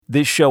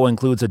This show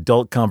includes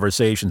adult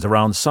conversations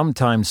around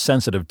sometimes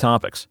sensitive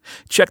topics.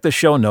 Check the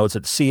show notes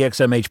at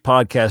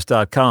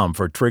cxmhpodcast.com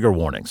for trigger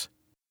warnings.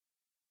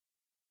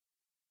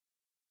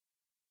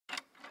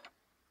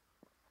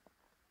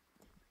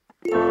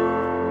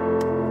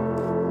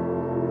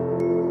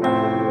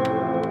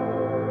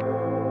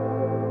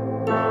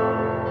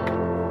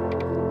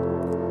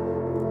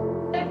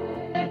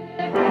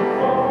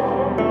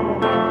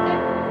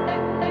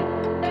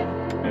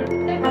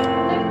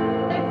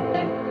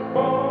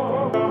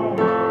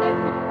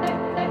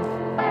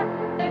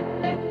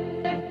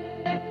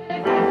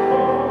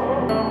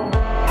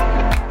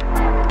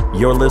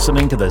 You're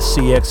listening to the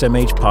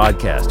CXMH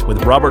Podcast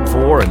with Robert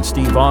Vore and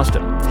Steve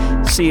Austin.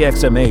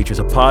 CXMH is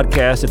a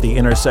podcast at the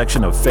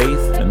intersection of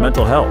faith and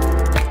mental health.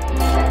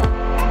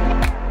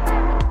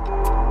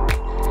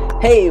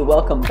 Hey,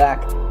 welcome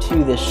back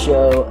to the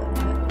show.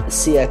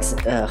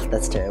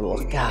 That's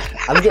terrible. God,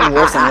 I'm getting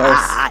worse and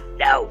worse.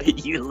 No,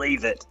 you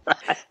leave it.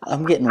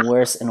 I'm getting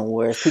worse and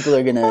worse. People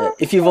are gonna,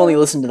 if you've only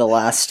listened to the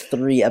last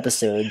 3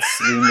 episodes,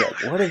 you're gonna be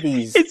like, what are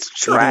these? It's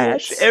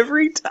trash idiots?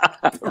 every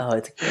time. Oh,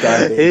 it's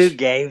garbage. Who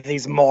gave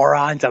these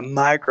morons a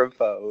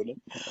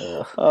microphone?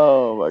 Ugh.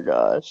 Oh my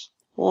gosh.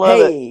 Love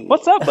it.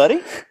 What's up,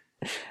 buddy?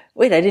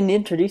 Wait, I didn't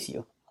introduce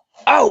you.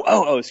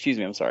 Oh, excuse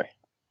me, I'm sorry.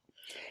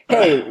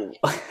 Hey.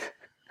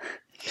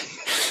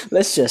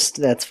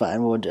 That's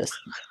fine. We'll just.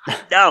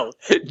 No,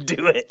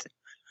 do it.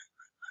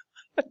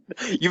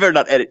 You better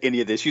not edit any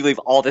of this. You leave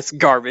all this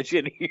garbage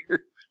in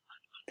here.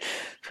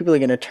 People are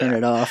going to turn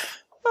it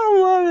off. I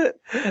love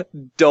it.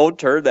 Don't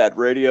turn that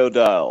radio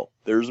dial.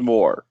 There's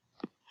more.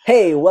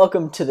 Hey,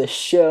 welcome to the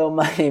show.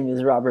 My name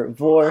is Robert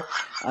Vore.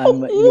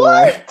 I'm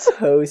your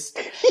host.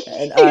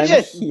 And I'm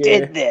just here.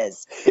 did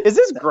this. Is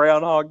this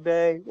Groundhog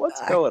Day?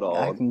 What's going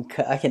on?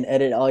 I can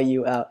edit all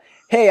you out.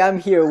 Hey, I'm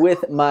here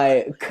with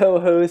my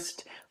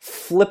co-host,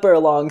 Flipper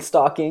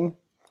Longstocking.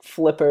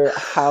 Flipper,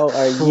 how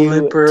are you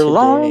Flipper today?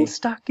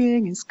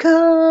 Longstocking is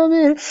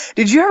coming.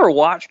 Did you ever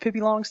watch Pippi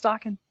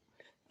Longstocking?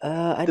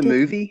 The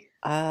movie?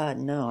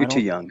 No. You're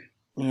too young.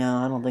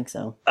 Yeah, I don't think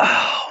so.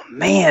 Oh,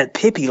 man.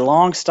 Pippi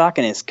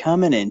Longstocking is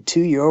coming into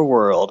your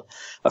world.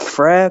 A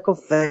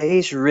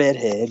freckle-faced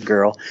redhead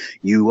girl.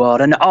 You ought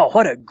to know. Oh,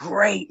 what a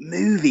great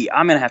movie.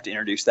 I'm going to have to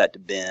introduce that to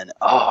Ben.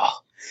 Oh,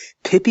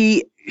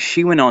 Pippi,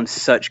 she went on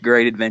such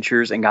great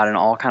adventures and got in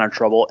all kind of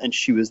trouble, and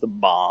she was the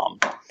bomb.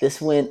 This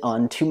went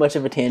on too much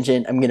of a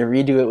tangent. I'm going to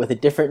redo it with a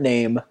different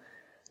name.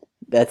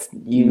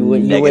 You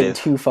went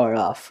too far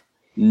off.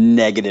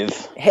 Negative.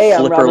 Hey,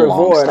 I'm Robert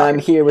Vore, and I'm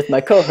here with my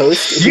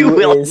co-host. You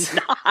will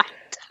not.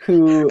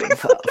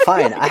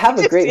 Fine, I have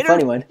a great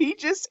funny one. He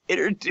just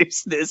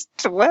introduced this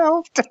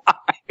 12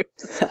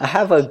 times. I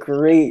have a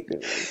great,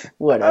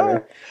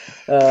 whatever.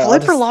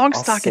 Flipper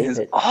Longstocking is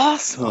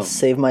awesome. I'll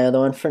save my other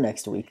one for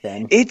next week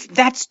then.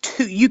 That's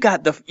two. You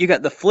got the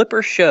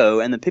Flipper show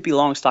and the Pippi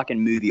Longstocking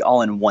movie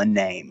all in one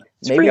name.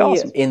 It's Maybe pretty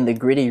awesome. In the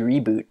Gritty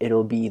reboot,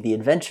 it'll be The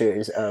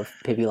Adventures of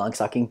Pippi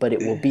Longstocking, but it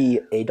will be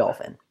a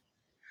dolphin.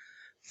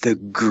 The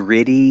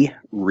Gritty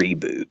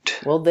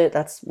reboot. Well,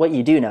 that's what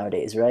you do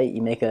nowadays, right?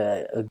 You make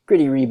a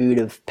Gritty reboot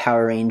of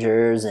Power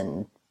Rangers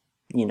and,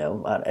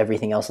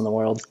 everything else in the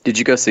world. Did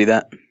you go see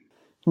that?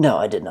 No,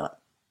 I did not.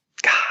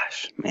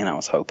 Gosh, man, I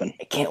was hoping.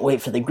 I can't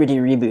wait for the Gritty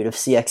reboot of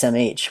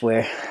CXMH,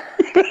 where...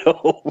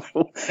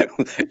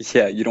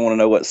 Yeah, you don't want to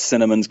know what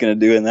Cinnamon's going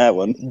to do in that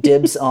one.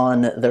 Dibs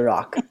on The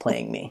Rock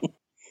playing me.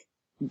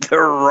 The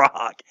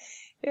Rock.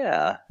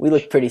 Yeah. We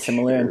look pretty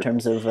similar in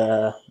terms of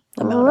amount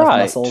of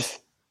muscles.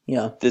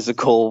 Yeah.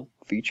 Physical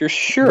features,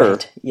 sure.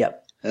 Right.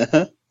 Yep.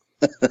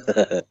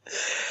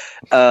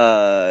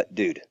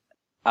 Dude,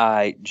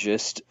 I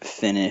just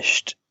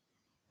finished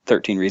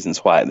 13 Reasons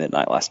Why at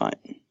midnight last night.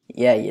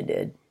 Yeah, you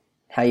did.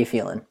 How you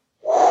feeling?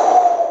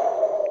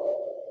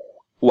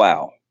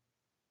 Wow.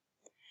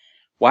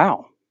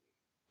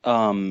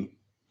 Oh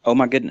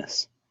my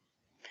goodness.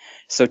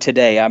 So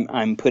today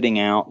I'm putting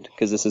out,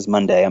 because this is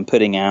Monday, I'm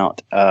putting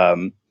out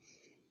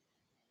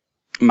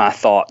my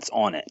thoughts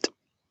on it.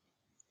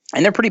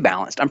 And they're pretty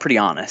balanced. I'm pretty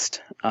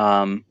honest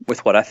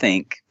with what I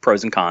think,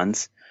 pros and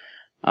cons,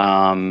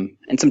 and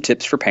some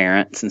tips for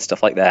parents and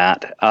stuff like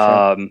that.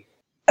 Sure.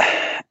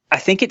 I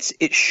think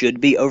it should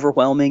be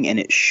overwhelming and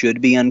it should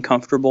be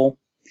uncomfortable,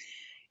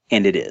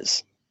 and it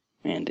is.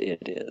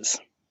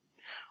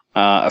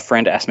 A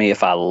friend asked me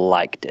if I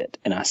liked it,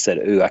 and I said,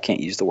 "Ooh, I can't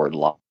use the word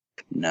like."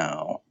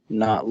 No,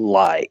 not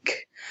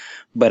like,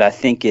 but I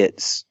think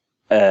it's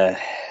a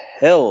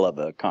hell of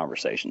a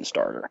conversation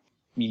starter.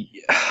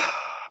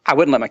 I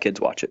wouldn't let my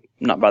kids watch it,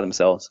 not by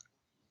themselves.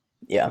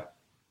 Yeah.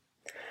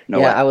 No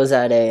way. I was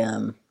at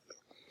a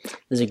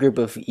there's a group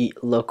of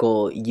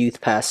local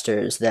youth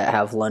pastors that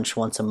have lunch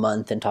once a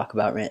month and talk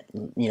about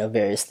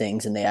various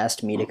things, and they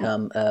asked me to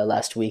come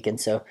last week, and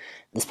so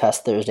this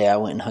past Thursday I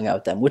went and hung out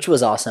with them, which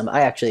was awesome.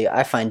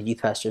 I find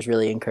youth pastors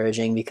really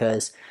encouraging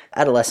because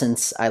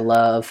adolescents I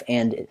love,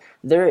 and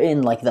they're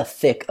in like the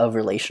thick of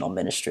relational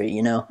ministry,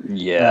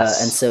 Yes.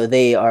 And so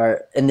they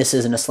are, and this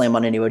isn't a slam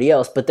on anybody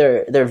else, but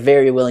they're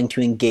very willing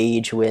to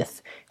engage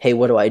with, hey,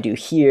 what do I do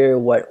here?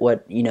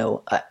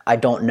 I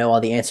don't know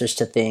all the answers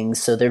to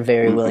things, so they're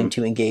very willing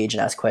to engage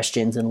and ask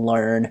questions and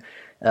learn.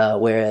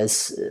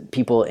 Whereas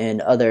people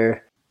in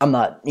other, I'm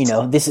not,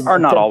 this is are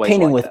not always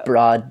painting like with that.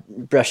 broad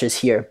brushes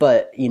here,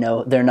 but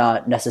they're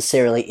not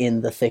necessarily in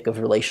the thick of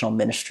relational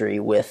ministry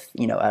with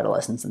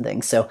adolescents and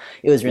things. So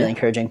it was really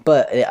encouraging.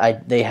 But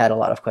they had a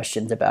lot of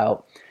questions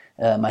about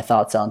my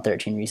thoughts on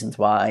 13 Reasons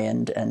Why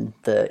and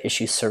the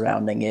issues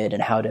surrounding it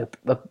and how to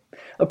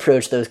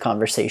approach those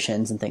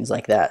conversations and things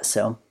like that.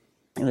 So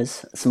it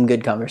was some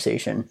good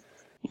conversation.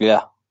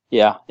 Yeah.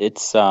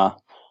 It's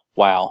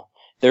wow.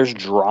 There's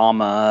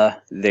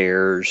drama.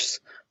 There's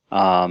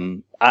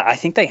I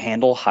think they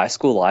handle high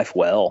school life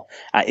well.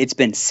 It's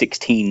been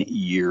 16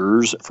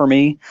 years for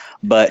me,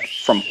 but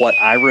from what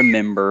I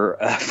remember,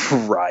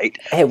 right?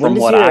 Hey,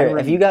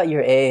 have you got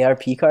your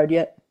AARP card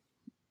yet?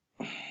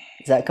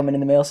 Is that coming in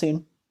the mail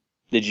soon?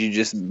 Did you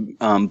just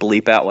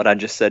bleep out what I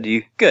just said to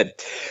you? Good.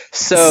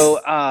 So,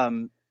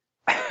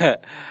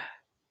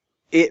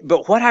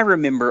 but what I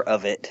remember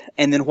of it,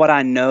 and then what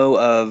I know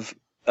of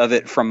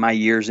it from my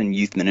years in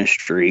youth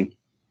ministry,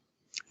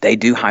 they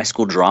do high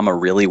school drama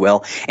really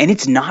well. And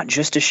it's not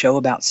just a show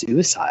about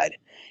suicide.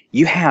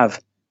 You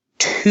have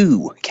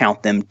two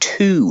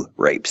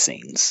rape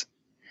scenes.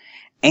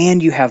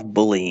 And you have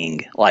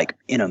bullying, like,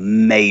 in a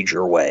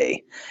major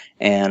way.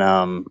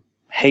 And,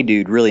 hey,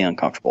 dude, really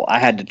uncomfortable. I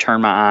had to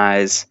turn my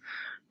eyes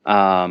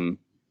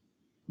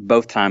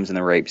both times in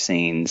the rape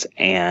scenes,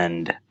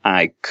 and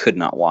I could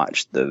not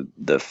watch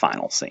the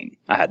final scene.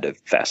 I had to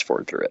fast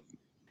forward through it.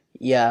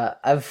 Yeah,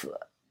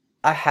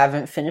 I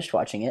haven't finished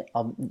watching it.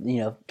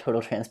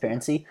 Total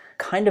transparency.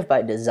 Kind of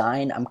by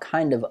design, I'm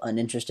kind of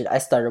uninterested. I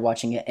started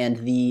watching it, and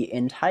the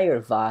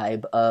entire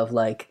vibe of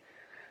like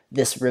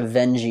this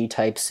revengey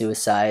type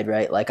suicide,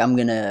 right? Like, I'm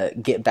gonna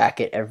get back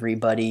at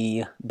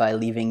everybody by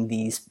leaving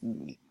these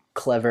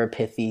clever,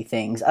 pithy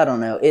things. I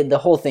don't know. The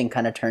whole thing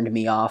kind of turned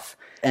me off.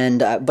 And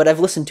but I've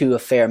listened to a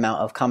fair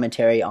amount of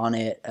commentary on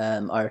it.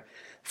 Our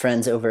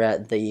friends over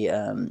at the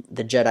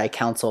Jedi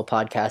Council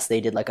podcast, they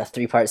did like a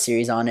 3-part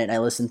series on it, and I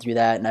listened through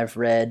that, and I've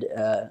read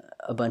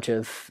a bunch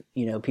of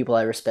people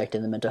I respect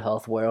in the mental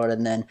health world,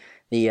 and then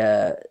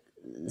the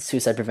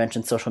suicide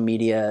prevention social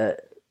media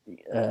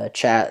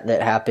chat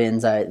that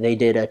happens. They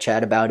did a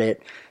chat about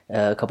it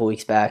a couple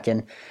weeks back,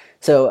 and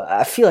so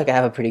I feel like I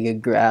have a pretty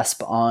good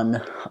grasp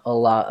on a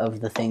lot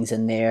of the things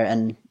in there.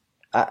 And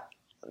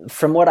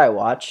from what I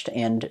watched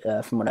and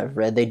from what I've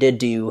read, they did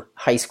do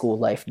high school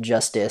life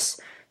justice.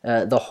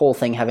 The whole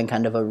thing having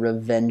kind of a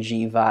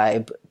revengey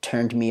vibe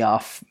turned me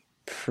off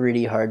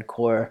pretty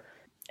hardcore,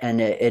 and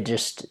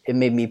it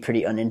made me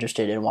pretty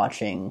uninterested in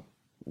watching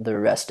the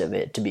rest of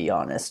it, to be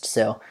honest.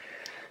 So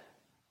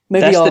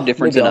that's the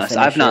difference in us.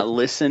 I've not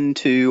listened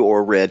to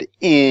or read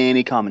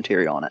any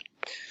commentary on it.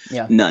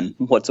 Yeah. None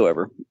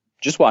whatsoever.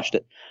 Just watched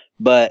it.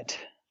 But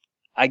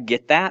I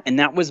get that, and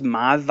that was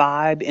my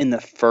vibe in the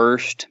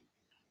first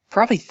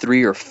probably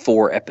 3 or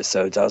 4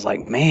 episodes. I was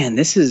like, man,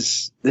 this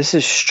is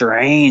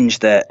strange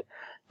that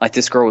like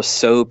this girl was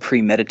so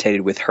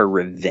premeditated with her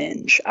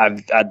revenge.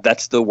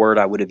 That's the word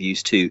I would have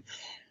used too.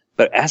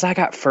 But as I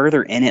got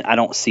further in it, I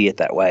don't see it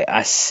that way.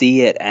 I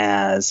see it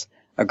as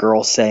a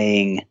girl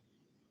saying,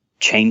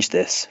 change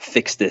this,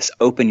 fix this,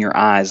 open your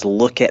eyes,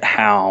 look at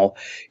how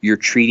you're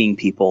treating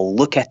people,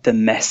 look at the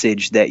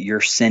message that you're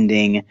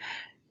sending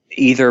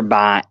either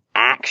by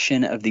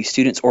action of these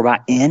students or by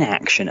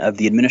inaction of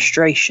the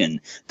administration,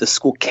 the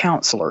school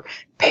counselor,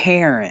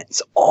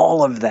 parents,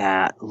 all of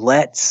that.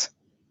 Let's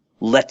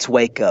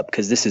wake up,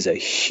 because this is a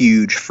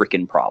huge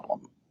freaking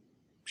problem.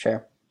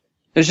 Sure.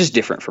 It's just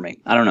different for me.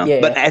 I don't know.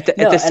 Yeah, but yeah. at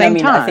the same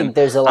time, I think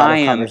there's a lot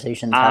of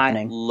conversations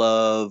happening. I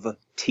love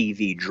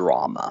TV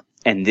drama.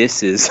 And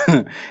this is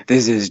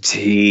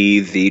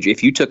TV.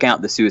 If you took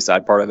out the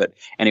suicide part of it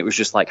and it was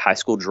just like high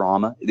school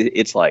drama,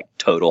 it's like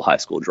total high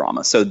school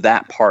drama. So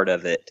that part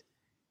of it,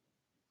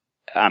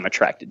 I'm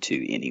attracted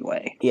to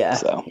anyway. Yeah.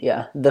 So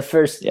yeah. The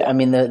first, I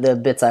mean, the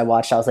bits I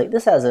watched, I was like,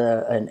 this has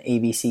an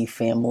ABC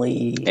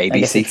Family.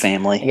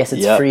 Family. I guess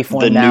it's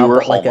freeform the now, newer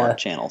but like Hallmark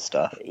Channel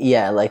stuff.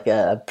 Yeah, like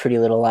a Pretty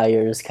Little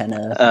Liars kind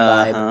of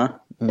vibe.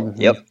 Mm-hmm.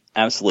 Yep,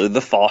 absolutely.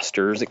 The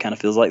Fosters. It kind of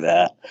feels like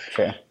that.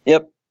 Sure.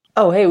 Yep.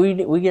 Oh, hey, we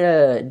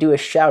gotta do a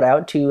shout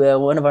out to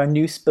one of our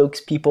new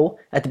spokespeople.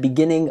 At the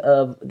beginning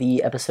of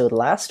the episode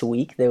last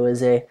week, there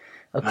was a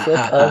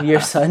clip of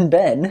your son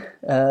Ben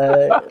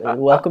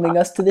welcoming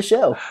us to the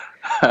show.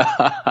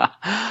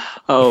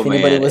 Oh, if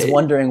anybody man. was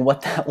wondering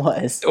what that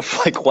was,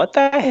 like, what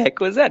the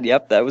heck was that?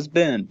 Yep, that was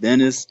Ben.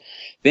 He's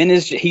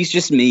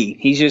just me.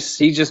 He's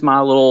just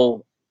my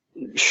little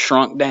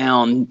shrunk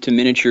down to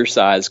miniature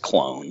size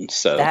clone.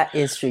 So that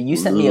is true. You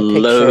sent me a picture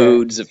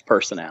loads of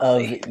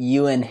personality of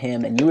you and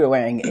him, and you were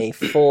wearing a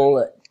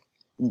full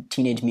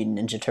Teenage Mutant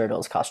Ninja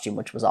Turtles costume,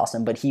 which was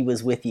awesome. But he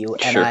was with you,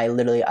 and Sure.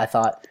 I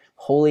thought,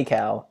 holy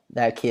cow,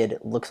 that kid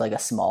looks like a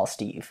small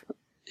Steve.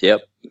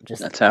 Yep,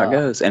 Just, that's how it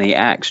goes. And he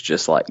acts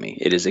just like me.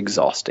 It is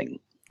exhausting.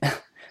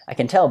 I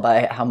can tell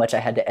by how much I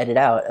had to edit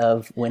out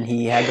of when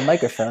he had the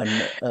microphone.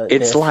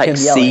 It's like him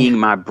yelling. seeing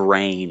my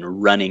brain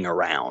running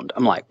around.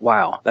 I'm like,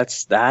 wow,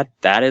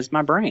 that is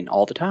my brain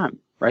all the time,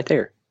 right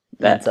there.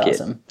 That That's kid,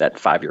 awesome. that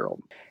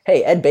 5-year-old.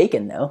 Hey, Ed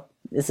Bacon, though,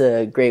 is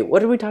a great. What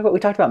did we talk about? We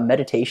talked about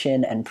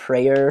meditation and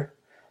prayer.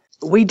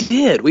 We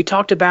did. We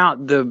talked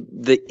about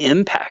the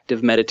impact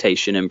of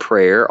meditation and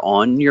prayer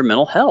on your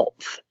mental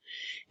health.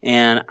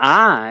 And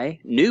I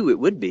knew it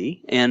would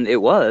be, and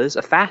it was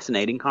a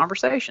fascinating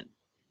conversation.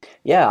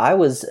 Yeah, I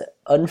was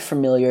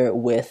unfamiliar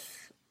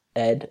with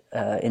Ed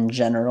in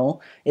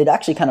general. It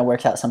actually kind of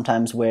works out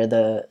sometimes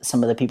where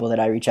some of the people that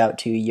I reach out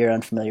to you're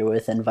unfamiliar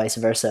with and vice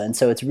versa. And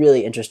so it's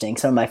really interesting.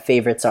 Some of my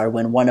favorites are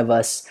when one of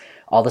us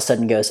all of a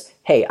sudden goes,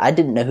 hey, I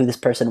didn't know who this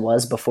person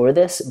was before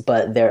this,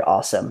 but they're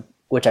awesome,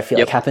 which I feel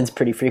like happens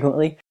pretty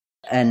frequently.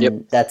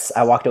 And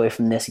I walked away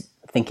from this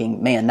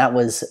thinking, man, that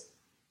was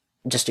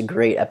just a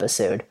great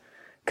episode.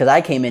 Because I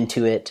came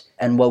into it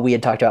and what we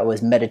had talked about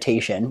was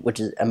meditation, which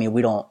is, I mean,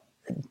 we don't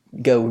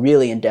go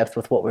really in depth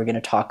with what we're going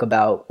to talk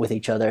about with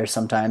each other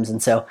sometimes.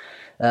 And so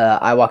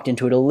I walked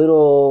into it a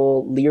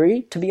little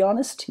leery, to be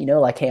honest,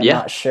 like, hey, I'm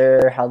not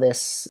sure how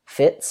this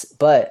fits,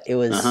 but it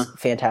was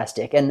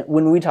fantastic. And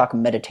when we talk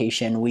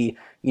meditation, we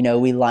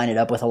line it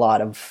up with a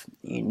lot of,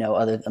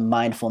 other than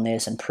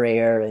mindfulness and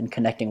prayer and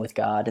connecting with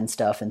God and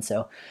stuff. And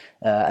so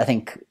I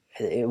think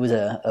it was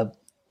a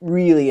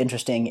really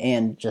interesting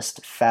and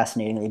just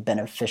fascinatingly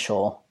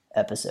beneficial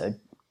episode.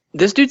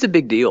 This dude's a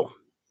big deal.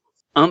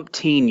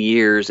 Umpteen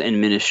years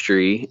in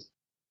ministry,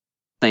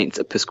 Saints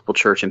Episcopal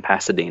Church in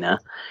Pasadena.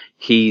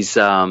 He's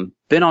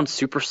been on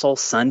Super Soul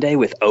Sunday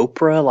with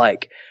Oprah,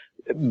 like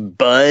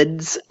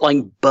buds,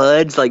 like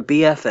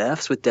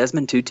BFFs with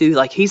Desmond Tutu.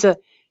 Like he's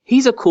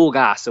a cool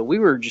guy. So we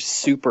were just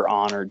super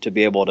honored to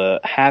be able to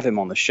have him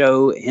on the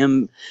show,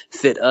 him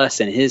fit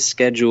us in his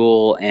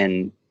schedule,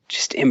 and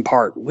just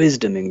impart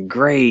wisdom and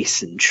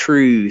grace and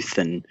truth.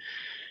 And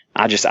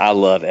I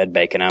love Ed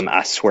Bacon.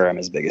 I swear I'm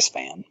his biggest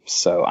fan.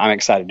 So I'm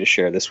excited to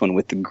share this one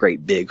with the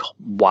great big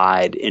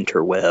wide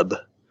interweb.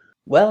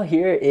 Well,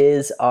 here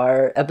is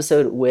our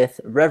episode with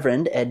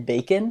Reverend Ed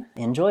Bacon.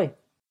 Enjoy.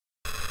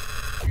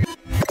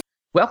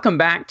 Welcome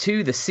back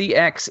to the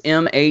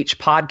CXMH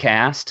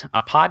podcast,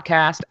 a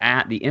podcast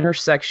at the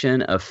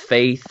intersection of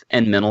faith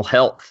and mental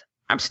health.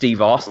 I'm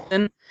Steve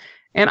Austin,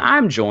 and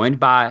I'm joined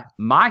by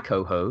my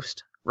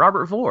co-host,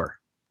 Robert Vore.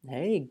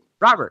 Hey.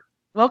 Robert,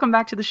 welcome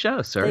back to the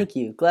show, sir. Thank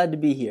you. Glad to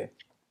be here.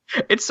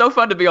 It's so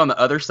fun to be on the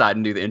other side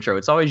and do the intro.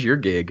 It's always your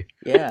gig.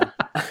 Yeah.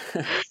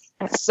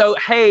 So,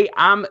 hey,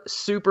 I'm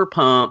super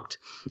pumped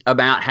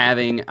about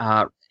having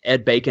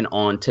Ed Bacon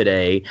on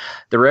today.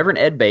 The Reverend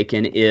Ed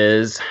Bacon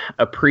is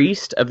a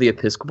priest of the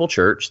Episcopal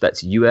Church,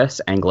 that's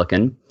U.S.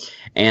 Anglican,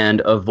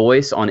 and a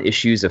voice on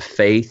issues of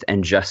faith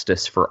and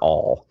justice for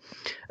all.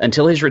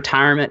 Until his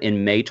retirement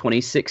in May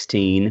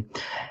 2016,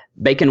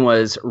 Bacon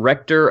was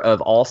rector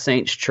of All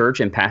Saints Church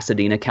in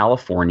Pasadena,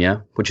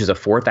 California, which is a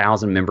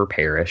 4,000-member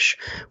parish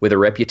with a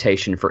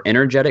reputation for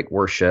energetic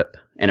worship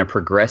and a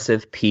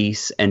progressive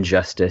peace and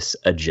justice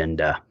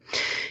agenda.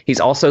 He's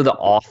also the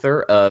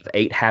author of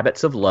 8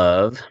 Habits of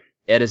Love.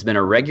 Ed has been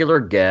a regular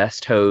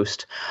guest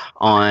host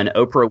on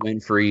Oprah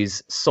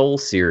Winfrey's Soul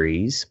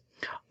series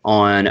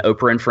on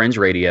Oprah and Friends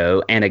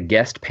Radio and a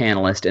guest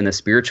panelist in the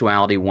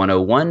Spirituality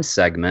 101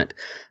 segment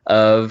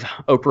of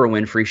Oprah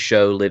Winfrey's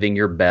show Living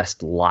Your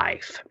Best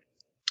Life.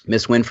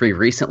 Miss Winfrey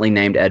recently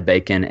named Ed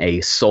Bacon a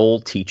soul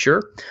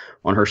teacher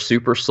on her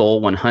Super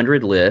Soul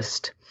 100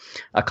 list,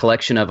 a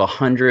collection of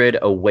 100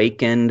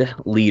 awakened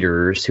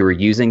leaders who are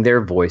using their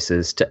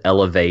voices to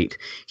elevate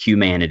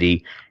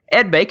humanity.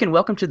 Ed Bacon,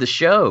 welcome to the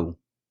show.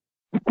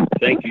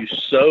 Thank you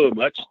so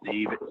much,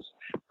 Steve. It's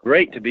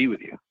great to be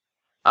with you.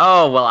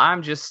 Oh, well,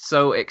 I'm just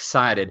so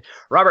excited.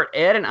 Robert,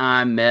 Ed and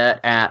I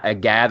met at a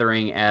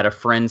gathering at a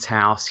friend's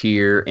house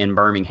here in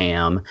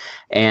Birmingham,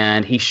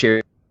 and he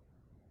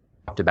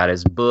talked about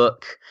his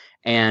book,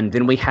 and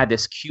then we had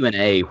this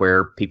Q&A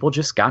where people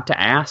just got to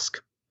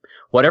ask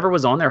whatever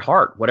was on their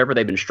heart, whatever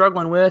they've been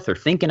struggling with or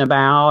thinking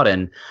about,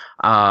 and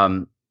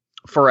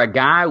for a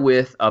guy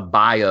with a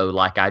bio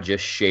like I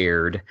just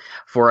shared,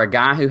 for a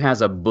guy who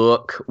has a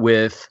book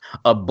with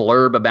a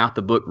blurb about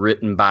the book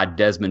written by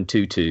Desmond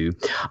Tutu,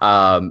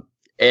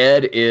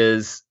 Ed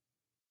is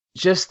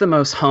just the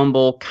most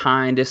humble,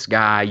 kindest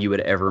guy you would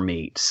ever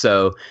meet.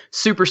 So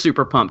super,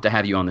 super pumped to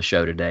have you on the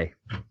show today.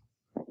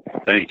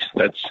 Thanks.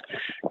 That's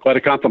quite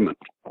a compliment.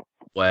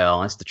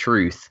 Well, that's the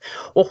truth.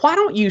 Well, why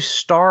don't you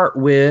start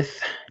with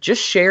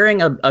just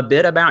sharing a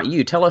bit about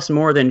you? Tell us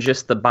more than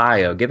just the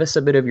bio. Give us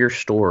a bit of your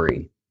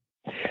story.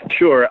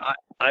 Sure.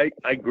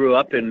 I grew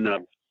up in a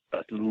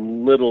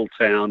little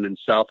town in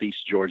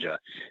southeast Georgia,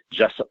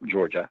 Jessup,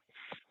 Georgia.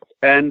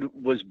 and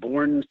was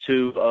born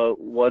to a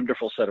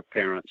wonderful set of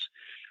parents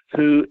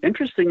who,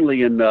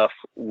 interestingly enough,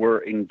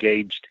 were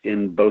engaged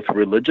in both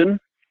religion,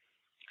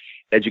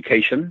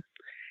 education,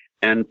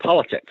 and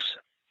politics.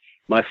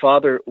 My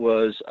father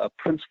was a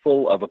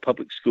principal of a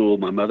public school.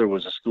 My mother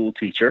was a school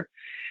teacher.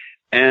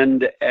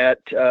 And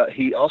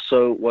he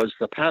also was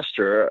the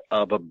pastor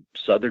of a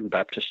Southern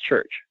Baptist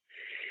church.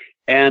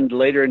 And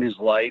later in his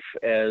life,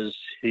 as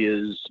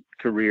his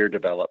career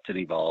developed and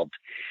evolved,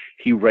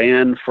 he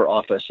ran for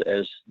office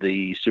as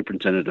the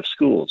superintendent of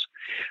schools.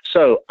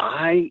 So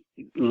I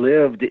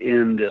lived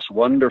in this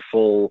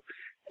wonderful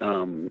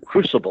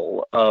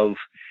crucible of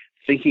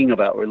thinking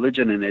about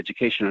religion and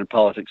education and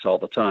politics all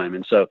the time.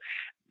 And so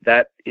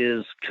that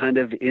is kind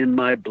of in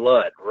my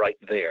blood right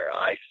there.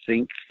 I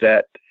think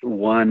that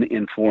one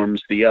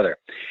informs the other.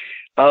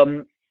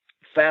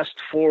 Fast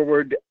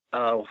forward,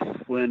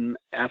 when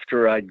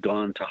after I'd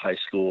gone to high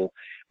school,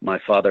 my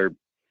father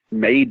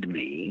made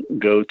me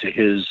go to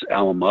his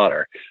alma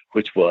mater,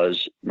 which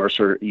was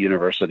Mercer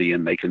University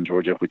in Macon,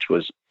 Georgia, which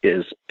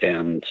is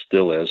and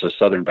still is a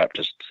Southern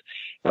Baptist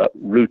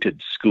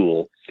rooted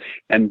school.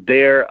 And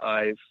there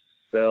I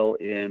fell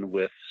in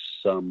with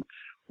some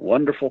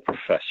wonderful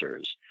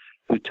professors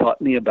who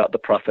taught me about the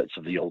prophets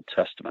of the Old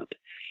Testament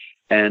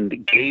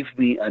and gave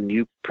me a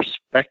new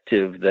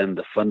perspective than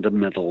the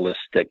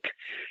fundamentalistic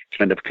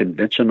kind of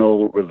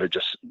conventional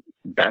religious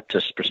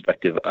Baptist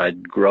perspective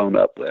I'd grown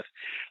up with.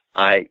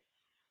 I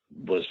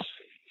was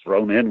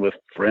thrown in with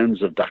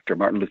friends of Dr.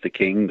 Martin Luther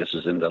King. This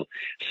is in the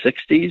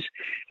 60s.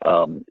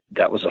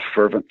 That was a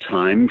fervent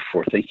time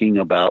for thinking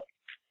about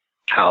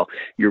how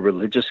your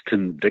religious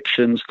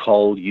convictions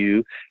call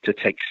you to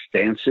take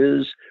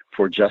stances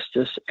for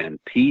justice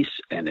and peace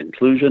and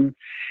inclusion.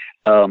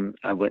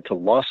 I went to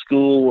law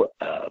school,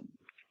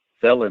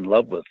 fell in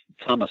love with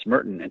Thomas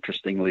Merton,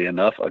 interestingly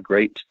enough, a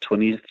great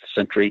 20th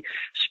century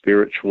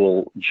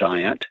spiritual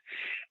giant,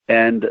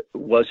 and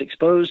was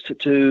exposed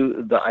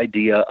to the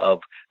idea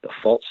of the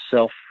false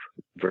self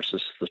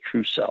versus the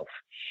true self.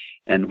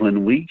 And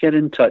when we get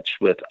in touch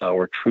with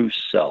our true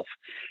self,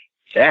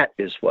 that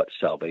is what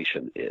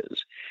salvation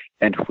is.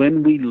 And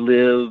when we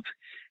live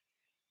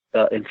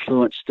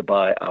influenced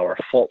by our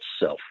false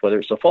self, whether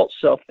it's a false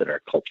self that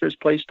our culture has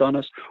placed on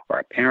us, or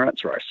our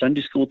parents, or our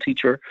Sunday school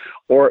teacher,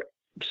 or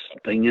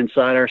something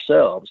inside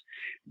ourselves,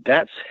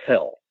 that's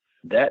hell.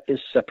 That is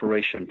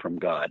separation from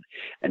God.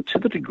 And to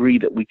the degree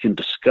that we can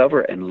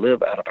discover and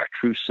live out of our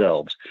true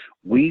selves,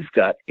 we've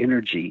got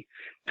energy,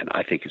 and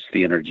I think it's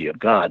the energy of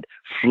God,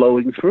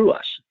 flowing through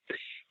us.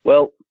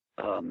 Well,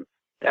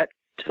 that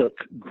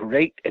took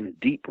great and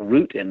deep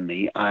root in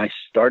me. I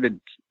started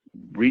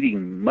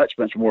reading much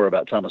more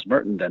about Thomas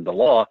Merton than the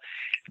law.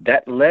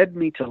 That led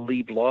me to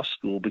leave law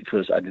school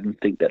because I didn't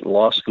think that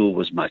law school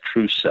was my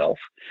true self.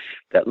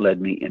 That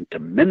led me into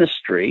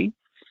ministry.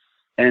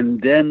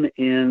 And then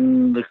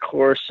in the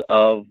course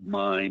of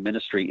my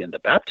ministry in the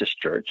Baptist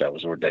church, I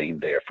was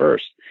ordained there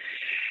first,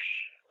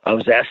 I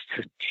was asked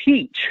to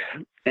teach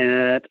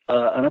at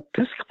an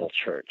Episcopal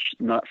church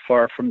not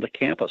far from the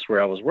campus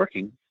where I was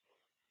working.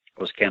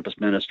 I was campus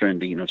minister and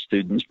dean of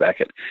students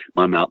back at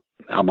my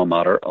alma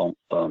mater,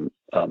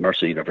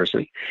 Mercer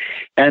University.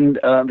 And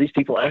these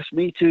people asked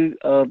me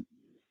to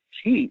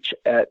teach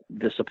at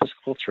this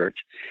Episcopal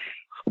church.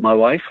 My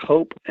wife,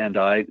 Hope, and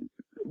I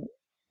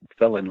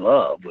fell in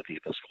love with the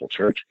Episcopal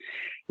church.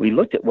 We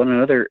looked at one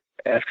another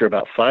after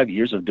about 5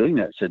 years of doing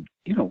that and said,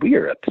 we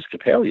are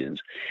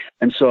Episcopalians.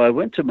 And so I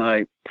went to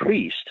my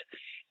priest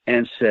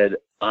and said,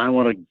 I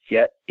want to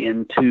get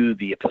into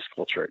the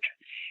Episcopal church.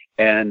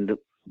 And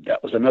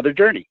that was another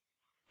journey.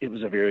 It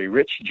was a very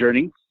rich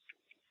journey,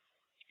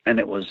 and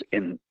it was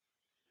in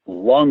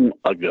long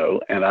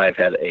ago, and I've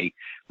had a,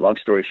 long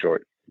story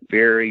short,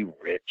 very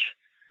rich,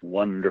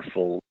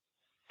 wonderful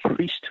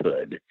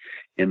priesthood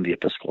in the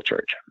Episcopal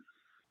church.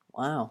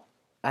 Wow.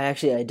 I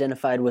actually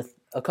identified with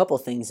a couple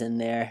things in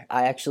there.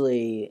 I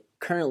actually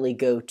currently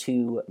go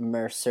to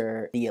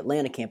Mercer, the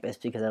Atlanta campus,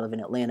 because I live in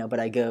Atlanta, but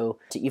I go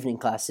to evening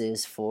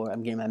classes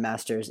I'm getting my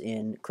master's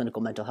in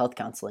clinical mental health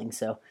counseling.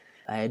 So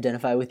I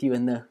identify with you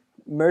in the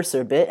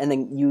Mercer bit. And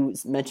then you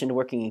mentioned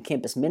working in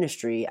campus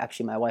ministry.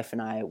 Actually, my wife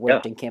and I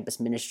worked in campus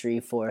ministry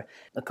for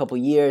a couple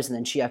years, and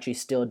then she actually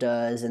still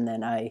does. And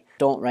then I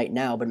don't right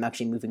now, but I'm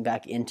actually moving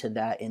back into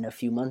that in a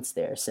few months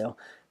there. So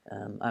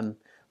I'm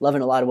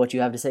loving a lot of what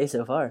you have to say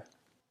so far.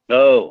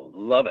 Oh,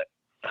 love it.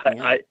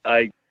 Yeah.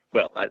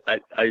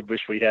 I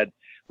wish we had,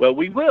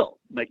 we will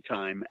make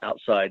time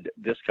outside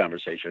this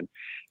conversation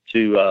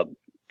to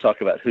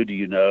talk about who do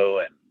you know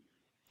and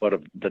what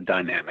are the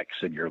dynamics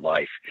in your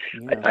life.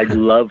 Yeah. I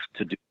love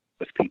to do it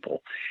with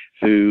people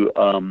who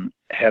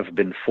have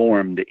been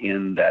formed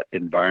in that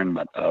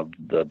environment of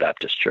the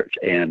Baptist church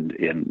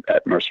and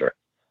at Mercer.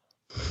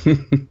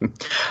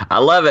 I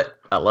love it.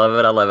 I love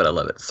it. I love it. I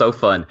love it. So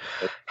fun.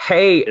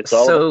 Hey, it's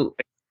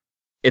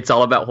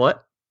all about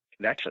what?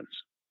 Connections.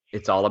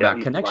 It's all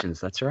about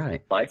connections. That's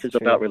right. Life is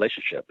about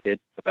relationship.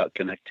 It's about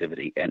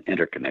connectivity and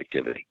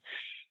interconnectivity.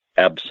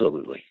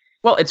 Absolutely.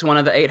 Well, it's one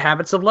of the 8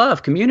 habits of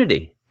love,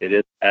 community. It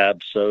is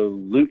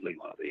absolutely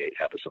one of the 8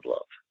 habits of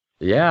love.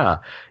 Yeah.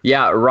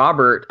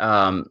 Robert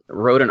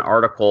wrote an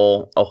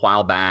article a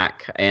while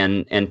back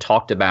and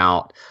talked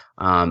about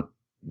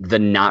the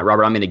night.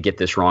 Robert, I'm going to get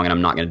this wrong, and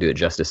I'm not going to do it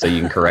justice, so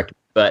you can correct me.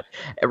 But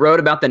it wrote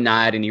about the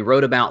night, and he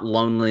wrote about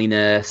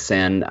loneliness,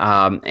 and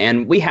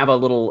we have a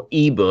little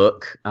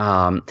ebook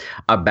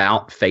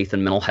about faith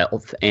and mental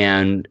health.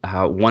 And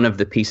one of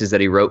the pieces that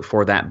he wrote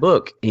for that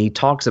book, he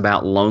talks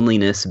about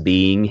loneliness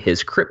being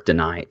his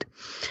kryptonite.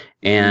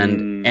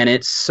 And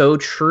it's so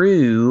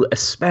true,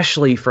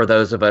 especially for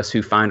those of us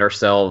who find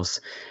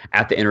ourselves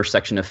at the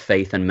intersection of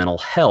faith and mental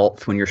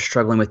health, when you're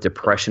struggling with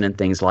depression and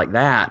things like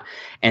that,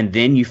 and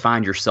then you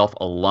find yourself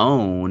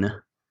alone.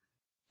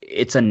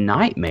 It's a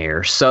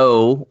nightmare.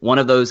 So one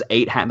of those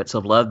 8 habits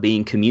of love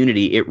being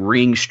community, it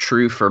rings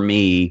true for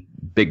me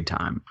big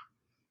time.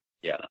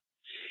 Yeah.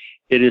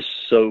 It is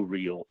so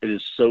real. It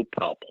is so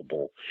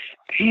palpable.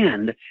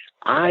 And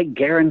I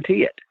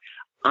guarantee it.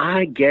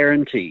 I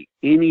guarantee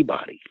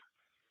anybody,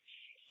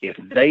 if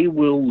they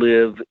will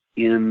live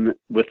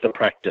with the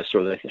practice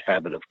or the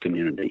habit of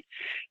community,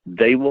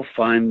 they will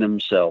find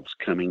themselves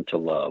coming to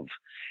love.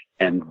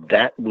 And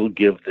that will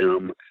give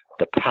them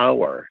the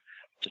power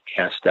to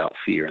cast out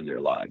fear in their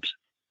lives.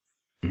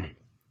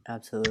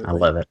 Absolutely. I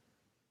love it.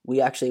 We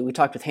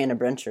talked with Hannah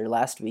Brencher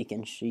last week,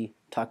 and she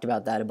talked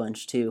about that a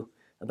bunch too,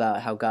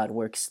 about how God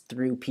works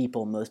through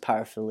people most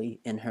powerfully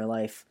in her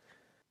life.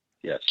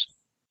 Yes.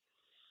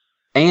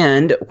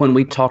 And when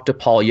we talked to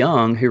Paul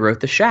Young, who wrote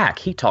The Shack,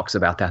 he talks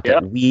about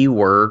that we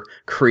were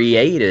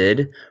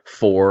created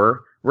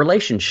for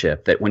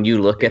relationship, that when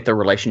you look at the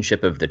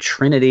relationship of the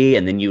Trinity,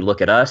 and then you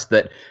look at us,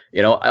 that,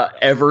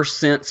 ever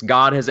since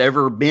God has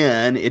ever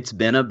been, it's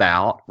been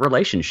about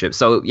relationship.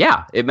 So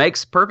yeah, it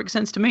makes perfect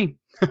sense to me.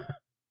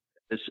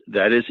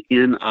 That is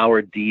in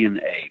our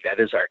DNA. That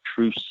is our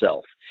true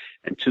self.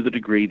 And to the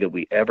degree that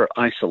we ever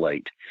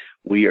isolate,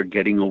 we are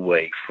getting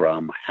away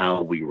from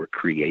how we were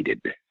created.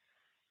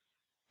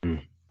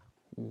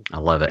 I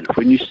love it. And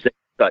when you stay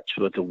in touch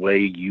with the way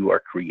you are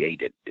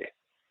created,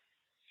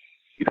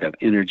 you have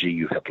energy,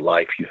 you have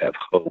life, you have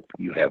hope,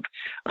 you have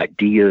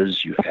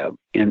ideas, you have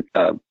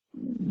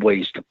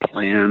ways to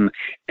plan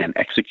and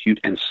execute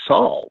and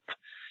solve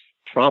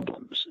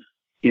problems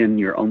in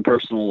your own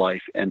personal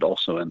life and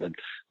also in the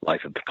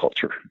life of the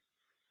culture.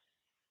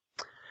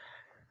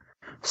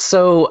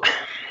 So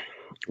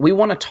we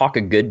want to talk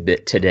a good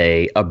bit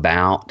today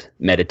about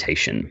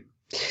meditation.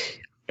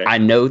 I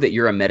know that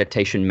you're a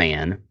meditation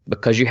man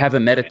because you have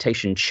a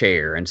meditation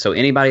chair. And so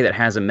anybody that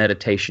has a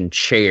meditation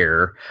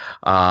chair,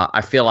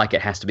 I feel like it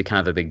has to be kind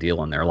of a big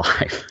deal in their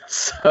life.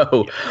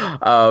 So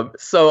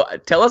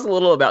tell us a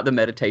little about the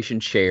meditation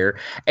chair,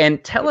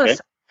 and tell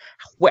us,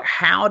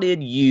 how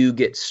did you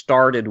get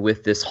started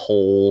with this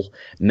whole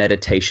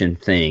meditation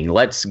thing?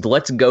 Let's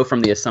go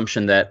from the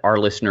assumption that our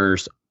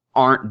listeners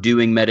aren't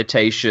doing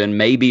meditation,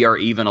 maybe are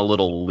even a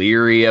little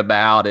leery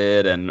about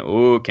it, and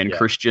can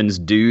Christians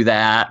do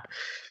that?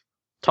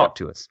 Talk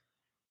to us.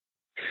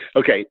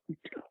 Okay,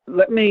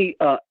 let me,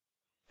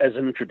 as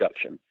an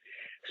introduction,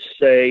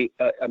 say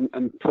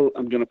I'm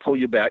going to pull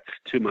you back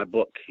to my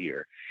book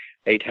here,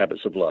 8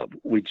 Habits of Love.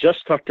 We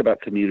just talked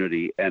about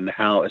community and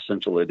how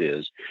essential it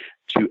is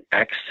to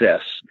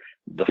access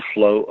the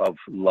flow of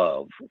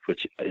love,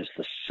 which is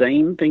the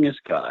same thing as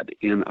God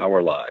in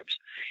our lives.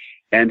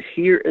 And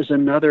here is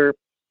another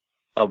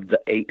of the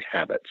 8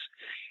 habits,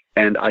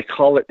 and I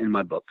call it in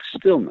my book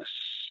stillness.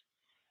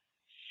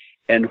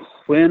 And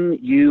when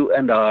you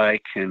and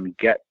I can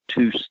get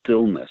to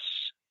stillness,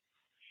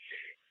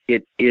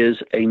 it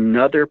is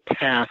another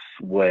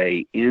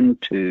pathway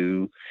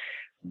into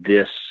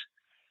this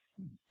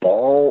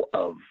ball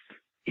of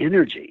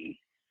energy,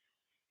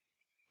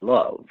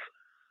 love,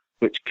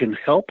 which can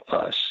help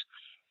us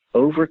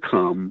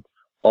overcome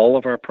all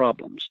of our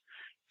problems.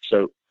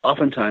 So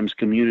oftentimes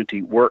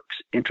community works,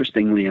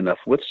 interestingly enough,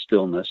 with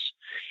stillness,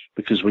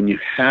 because when you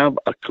have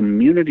a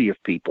community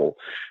of people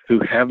who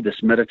have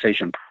this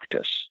meditation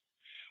practice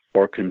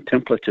or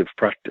contemplative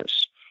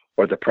practice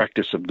or the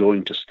practice of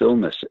going to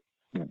stillness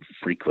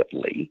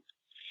frequently,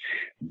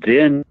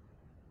 then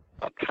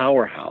a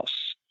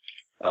powerhouse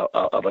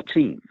of a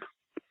team.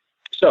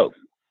 So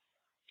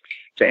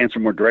to answer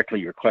more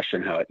directly your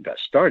question, how it got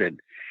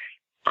started,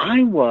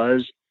 I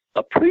was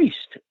a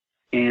priest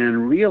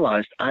and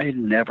realized I had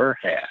never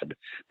had,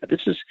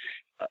 this is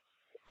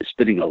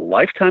spending a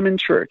lifetime in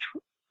church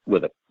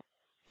with a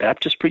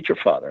Baptist preacher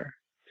father.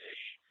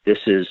 This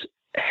is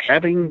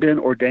having been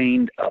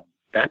ordained a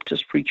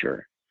Baptist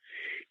preacher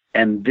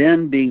and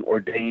then being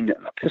ordained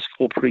an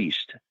Episcopal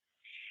priest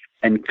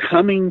and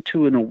coming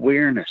to an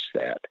awareness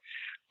that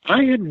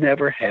I had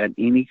never had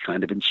any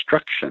kind of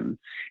instruction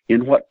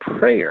in what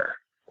prayer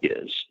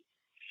is.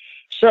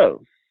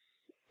 So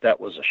that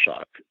was a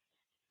shock.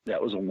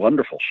 That was a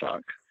wonderful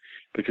shock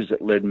because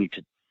it led me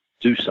to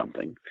do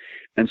something.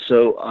 And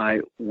so I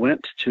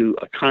went to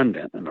a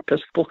convent, an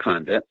Episcopal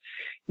convent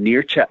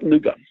near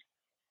Chattanooga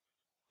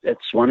at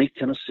Swanee,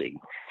 Tennessee.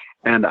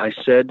 And I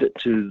said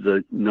to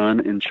the nun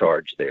in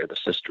charge there, the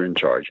sister in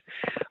charge,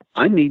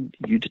 I need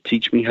you to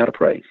teach me how to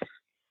pray.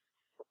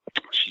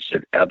 She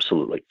said,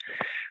 absolutely.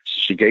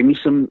 She gave me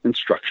some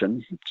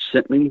instruction,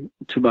 sent me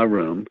to my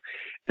room,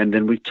 and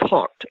then we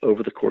talked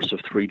over the course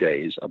of 3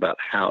 days about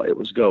how it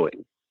was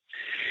going.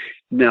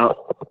 Now,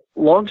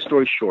 long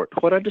story short,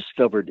 what I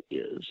discovered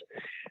is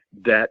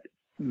that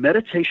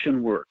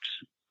meditation works.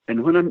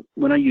 And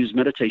when I use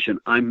meditation,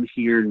 I'm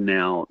here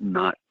now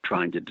not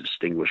trying to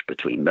distinguish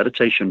between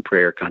meditation,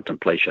 prayer,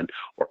 contemplation,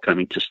 or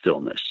coming to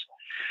stillness.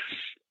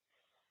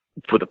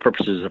 For the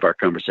purposes of our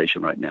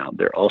conversation right now,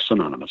 they're all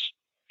synonymous.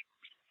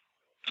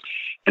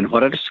 And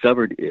what I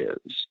discovered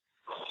is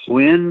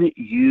when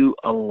you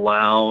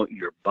allow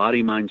your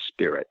body, mind,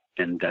 spirit,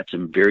 and that's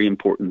very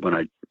important when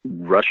I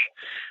rush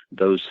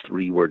those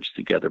three words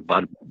together,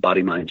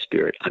 body, mind,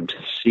 spirit, I'm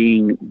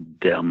seeing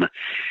them,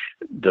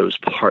 those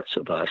parts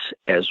of us,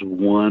 as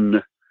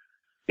one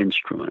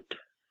instrument.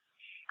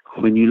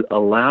 When you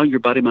allow your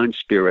body, mind,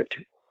 spirit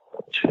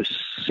to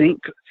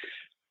sink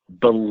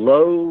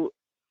below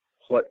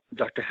what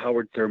Dr.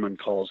 Howard Thurman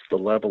calls the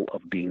level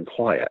of being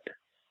quiet,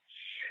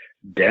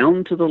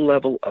 down to the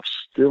level of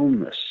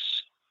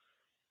stillness,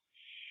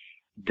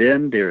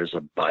 then there is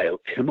a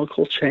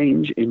biochemical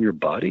change in your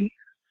body.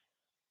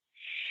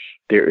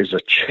 There is a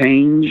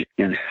change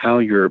in how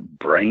your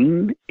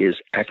brain is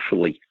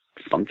actually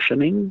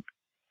functioning.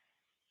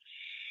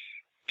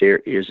 There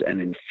is an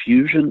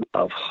infusion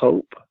of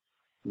hope,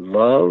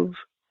 love,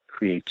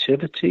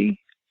 creativity.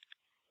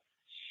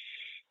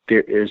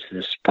 There is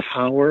this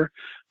power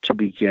to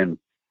begin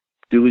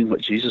doing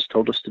what Jesus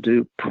told us to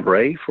do,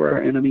 pray for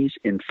our enemies,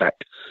 in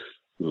fact,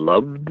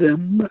 love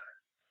them,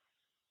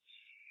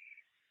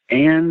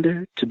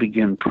 and to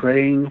begin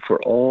praying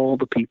for all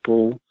the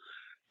people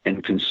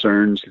and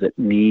concerns that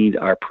need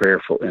our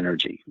prayerful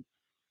energy.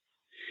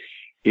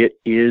 It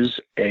is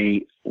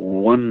a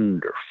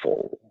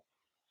wonderful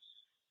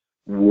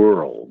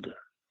world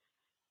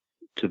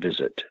to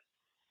visit.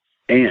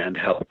 And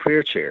how the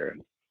prayer chair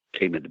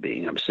came into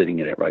being. I'm sitting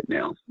in it right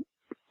now,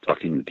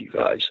 talking with you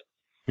guys.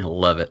 I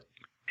love it.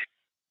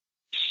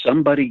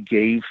 Somebody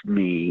gave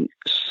me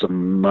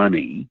some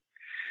money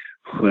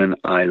when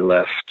I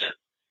left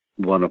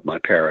one of my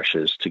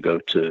parishes to go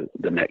to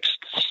the next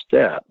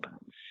step.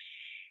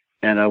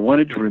 And I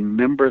wanted to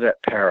remember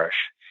that parish.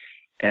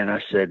 And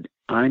I said,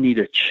 I need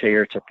a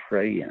chair to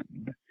pray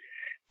in.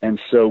 And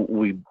so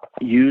we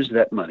used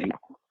that money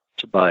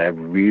to buy a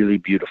really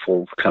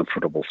beautiful,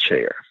 comfortable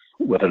chair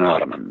with an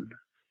ottoman.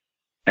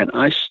 And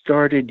I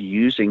started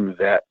using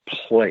that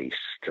place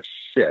to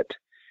sit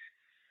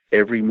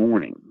every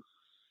morning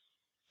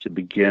to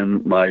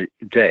begin my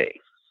day.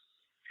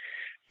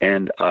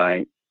 And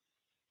I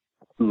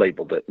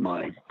labeled it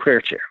my prayer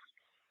chair.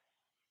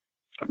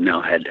 I've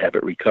now had to have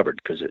it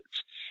recovered because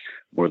it's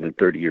more than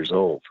 30 years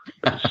old.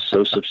 It's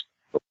so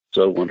substantial,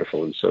 so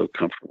wonderful, and so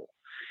comfortable.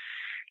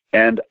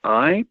 And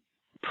I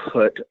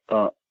put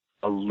a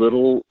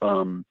little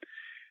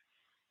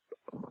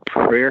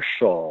prayer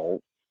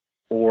shawl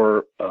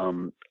or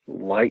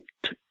light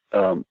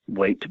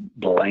weight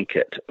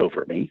blanket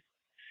over me.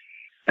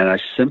 And I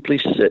simply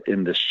sit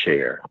in this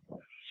chair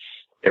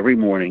every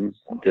morning.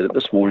 Did it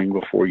this morning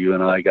before you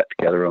and I got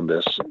together on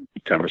this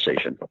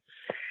conversation.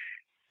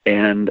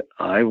 And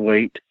I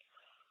wait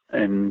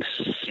and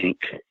sink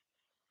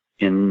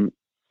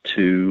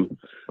into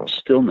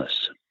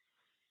stillness.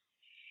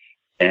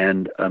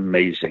 And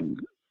amazing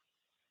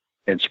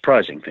and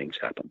surprising things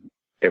happen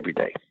every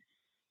day.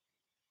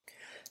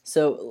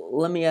 So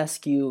let me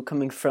ask you,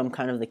 coming from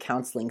kind of the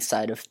counseling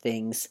side of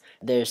things,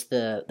 there's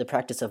the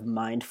practice of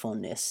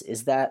mindfulness.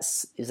 Is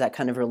that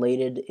kind of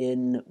related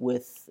in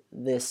with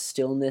this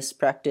stillness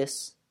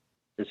practice?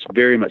 It's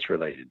very much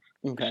related.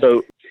 Okay.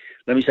 So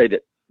let me say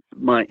that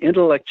my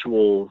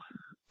intellectual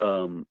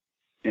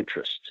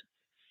interest,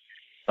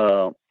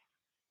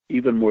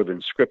 even more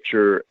than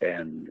scripture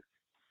and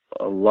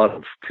a lot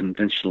of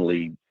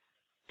conventionally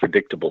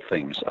predictable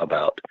things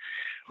about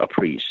a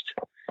priest,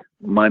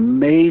 my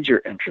major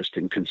interest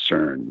and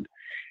concern,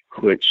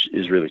 which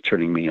is really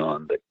turning me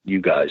on that you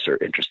guys are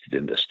interested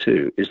in this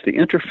too, is the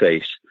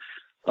interface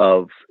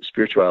of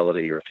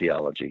spirituality or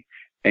theology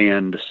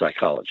and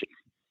psychology.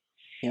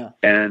 Yeah.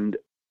 And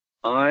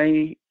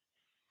I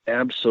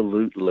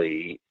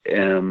absolutely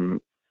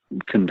am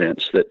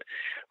convinced that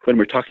when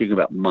we're talking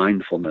about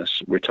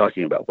mindfulness, we're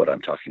talking about what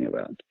I'm talking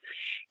about,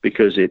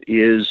 because it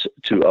is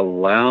to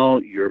allow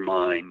your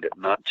mind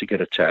not to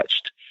get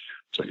attached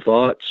to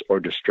thoughts or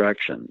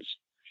distractions,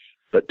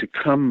 but to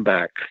come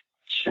back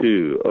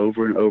to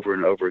over and over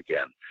and over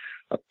again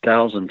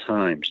 1,000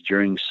 times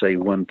during, say,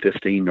 1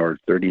 15 or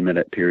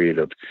 30-minute period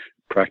of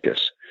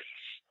practice.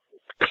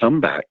 Come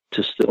back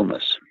to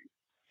stillness.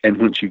 And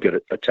once you get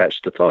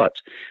attached to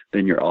thoughts,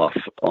 then you're off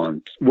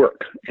on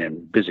work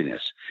and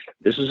busyness.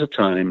 This is a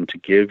time to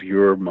give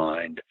your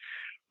mind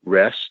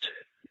rest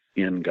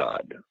in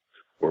God,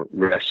 or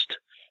rest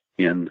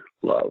in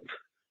love,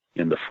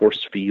 in the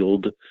force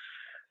field,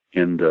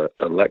 in the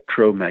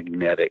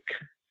electromagnetic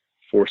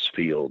force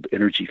field,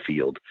 energy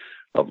field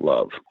of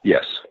love.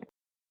 Yes.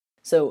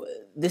 So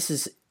this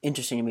is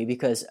interesting to me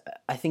because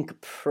I think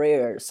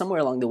prayer, somewhere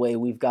along the way,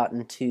 we've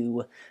gotten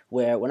to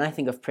where when I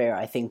think of prayer,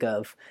 I think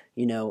of,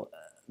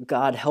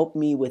 God, help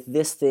me with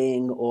this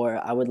thing, or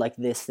I would like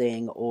this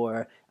thing,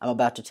 or I'm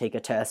about to take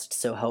a test,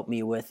 so help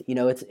me with,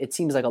 it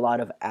seems like a lot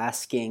of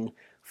asking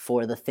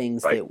for the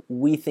things Right. that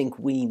we think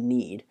we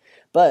need.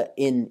 But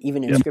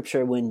even in Yep.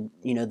 Scripture, when,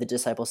 the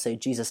disciples say,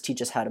 Jesus,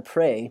 teach us how to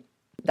pray,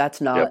 that's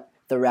not Yep.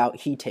 the route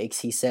he takes.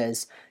 He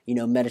says,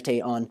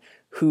 meditate on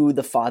who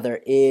the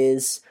Father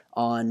is,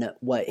 on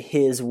what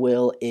his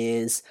will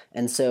is.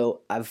 And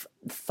so I've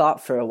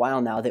thought for a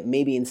while now that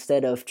maybe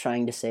instead of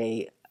trying to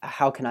say,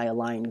 how can I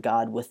align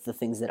God with the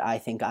things that I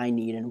think I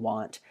need and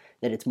want,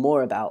 that it's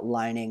more about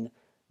lining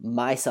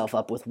myself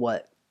up with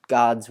what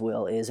God's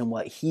will is and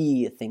what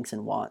he thinks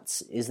and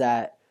wants. Is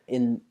that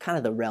in kind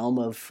of the realm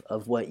of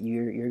what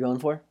you're going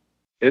for?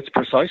 It's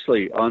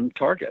precisely on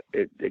target.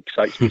 It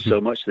excites me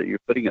so much that you're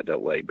putting it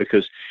that way,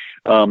 because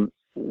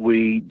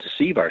we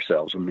deceive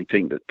ourselves when we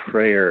think that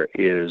prayer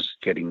is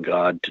getting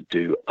God to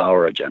do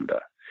our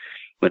agenda,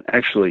 when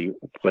actually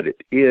what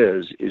it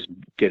is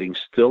getting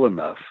still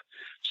enough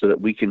so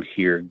that we can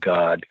hear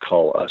God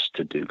call us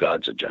to do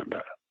God's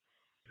agenda.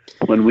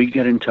 When we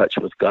get in touch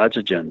with God's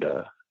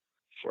agenda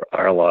for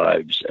our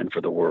lives and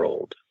for the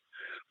world,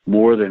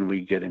 more than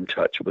we get in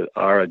touch with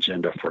our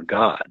agenda for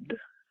God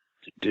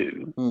to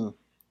do,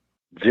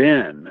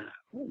 then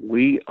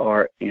we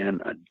are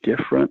in a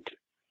different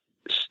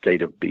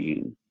state of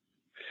being.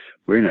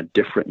 We're in a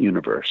different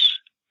universe.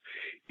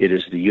 It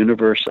is the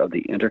universe of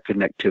the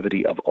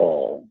interconnectivity of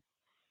all.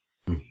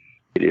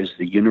 It is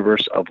the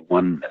universe of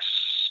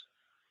oneness,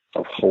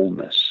 of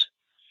wholeness,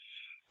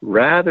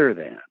 rather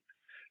than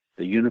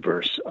the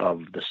universe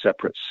of the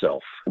separate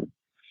self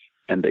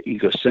and the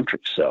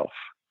egocentric self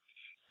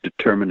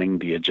determining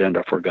the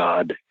agenda for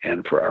God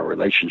and for our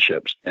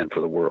relationships and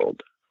for the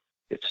world.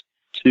 It's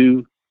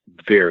two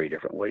very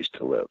different ways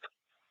to live.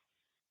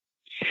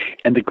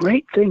 And the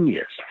great thing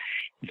is,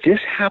 this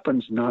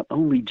happens not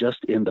only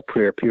just in the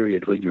prayer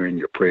period when you're in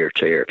your prayer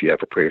chair, if you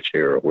have a prayer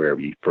chair or wherever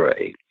you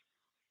pray.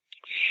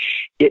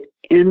 It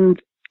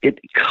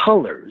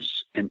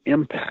colors and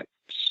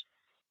impacts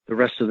the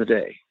rest of the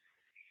day,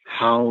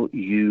 how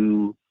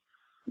you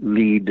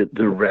lead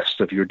the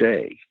rest of your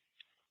day.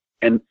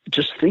 And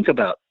just think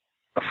about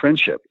a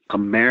friendship, a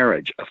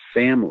marriage, a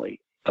family,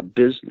 a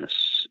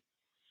business,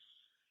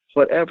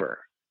 whatever,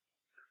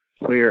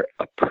 where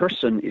a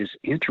person is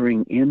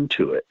entering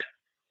into it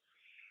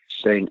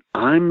saying,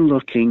 I'm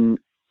looking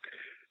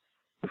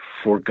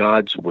for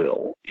God's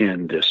will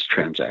in this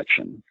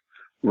transaction,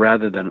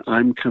 rather than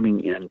I'm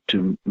coming in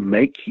to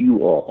make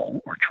you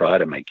all, or try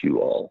to make you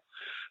all,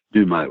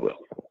 do my will.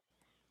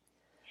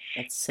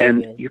 That's so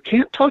And good. you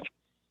can't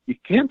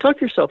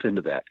talk yourself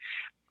into that.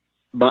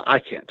 But I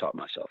can't talk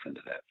myself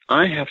into that.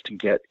 I have to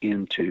get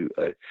into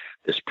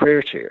this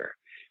prayer chair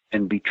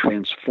and be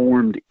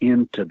transformed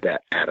into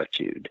that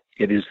attitude.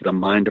 It is the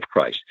mind of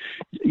Christ.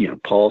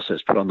 Paul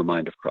says, put on the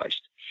mind of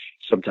Christ.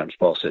 Sometimes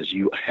Paul says,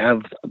 you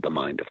have the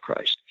mind of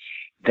Christ.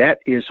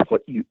 That's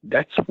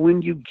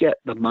when you get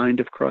the mind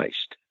of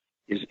Christ,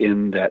 is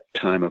in that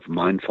time of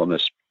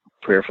mindfulness,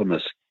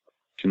 prayerfulness,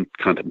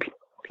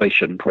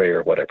 contemplation,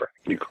 prayer, whatever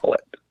you call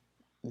it.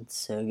 It's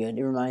so good.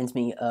 It reminds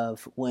me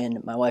of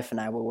when my wife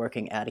and I were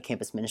working at a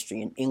campus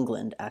ministry in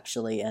England,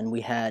 actually, and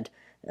we had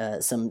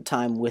some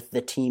time with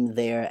the team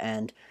there,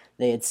 and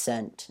they had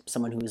sent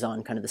someone who was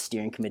on kind of the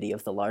steering committee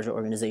of the larger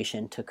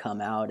organization to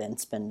come out and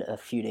spend a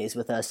few days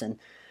with us. And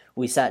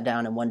we sat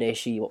down, and one day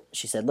she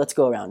said, let's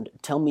go around.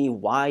 Tell me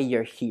why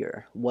you're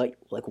here, what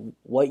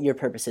your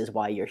purpose is,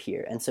 why you're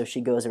here. And so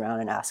she goes around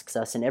and asks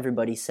us, and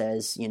everybody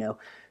says,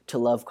 to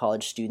love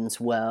college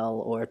students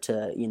well, or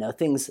to,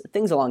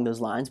 things along those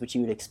lines, which you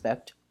would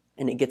expect.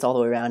 And it gets all the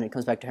way around, and it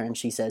comes back to her, and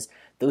she says,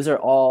 those are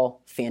all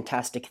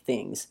fantastic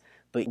things,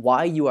 but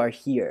why you are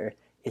here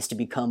is to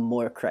become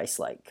more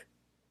Christ-like.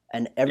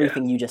 And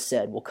everything you just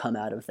said will come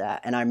out of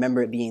that. And I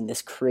remember it being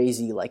this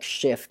crazy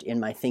shift in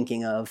my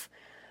thinking of,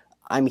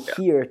 I'm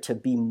here to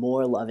be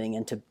more loving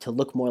and to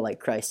look more like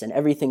Christ. And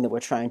everything that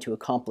we're trying to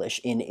accomplish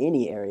in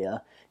any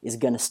area is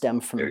going to stem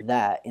from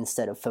that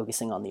instead of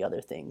focusing on the other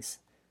things.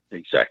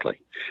 Exactly.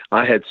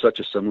 I had such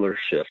a similar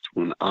shift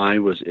when I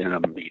was in a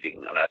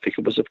meeting, and I think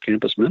it was of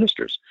campus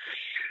ministers.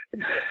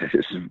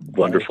 This is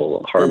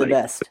wonderful harmony.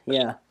 They're the best,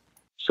 yeah.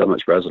 So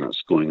much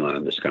resonance going on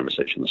in this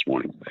conversation this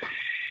morning.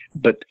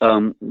 But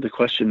the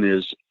question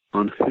is,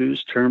 on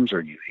whose terms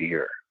are you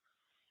here?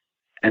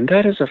 And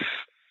that is a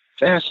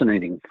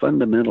fascinating,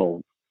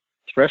 fundamental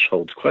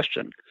threshold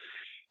question,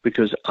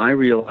 because I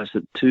realized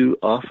that too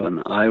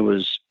often I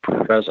was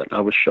present,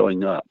 I was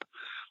showing up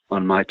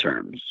on my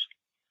terms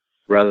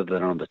rather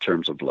than on the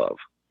terms of love.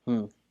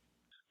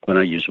 When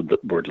I use the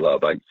word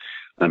love,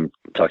 I'm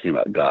talking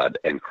about God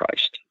and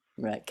Christ.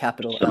 Right,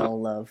 capital L,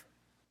 love.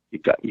 You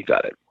got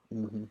it.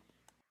 Mm-hmm.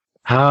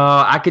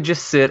 I could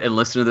just sit and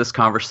listen to this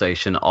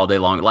conversation all day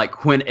long.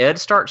 Like when Ed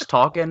starts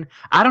talking,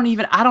 I don't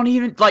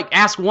even like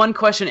ask one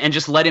question and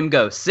just let him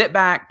go. Sit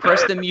back,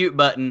 press the mute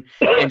button,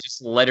 and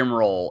just let him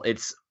roll.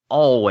 It's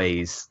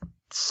always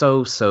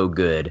so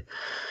good.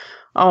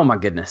 Oh my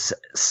goodness.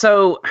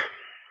 So,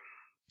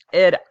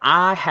 Ed,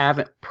 I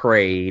haven't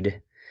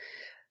prayed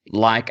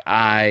like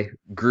I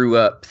grew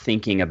up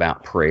thinking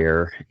about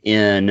prayer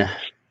in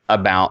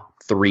about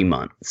 3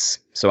 months.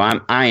 So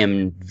I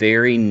am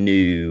very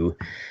new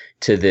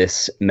to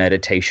this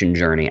meditation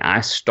journey.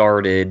 I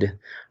started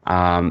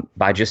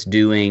by just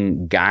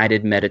doing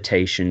guided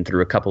meditation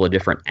through a couple of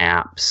different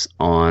apps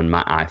on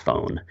my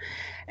iPhone.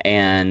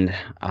 And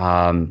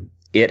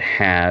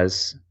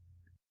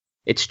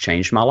it's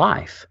changed my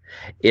life.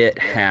 It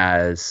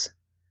has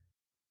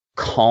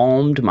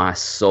calmed my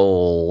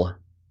soul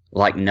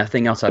like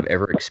nothing else I've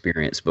ever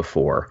experienced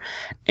before,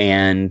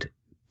 and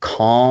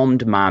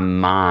calmed my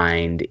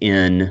mind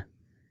in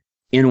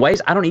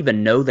ways I don't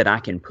even know that I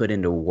can put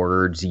into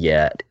words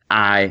yet.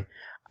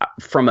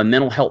 From a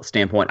mental health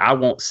standpoint, I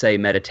won't say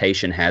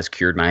meditation has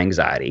cured my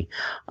anxiety,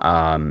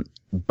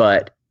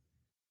 but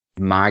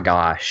my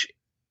gosh,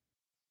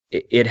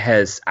 it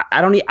has.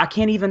 I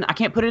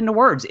can't put it into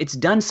words. It's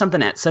done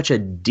something at such a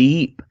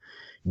deep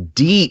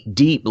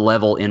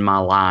level in my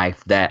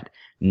life that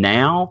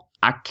now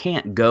I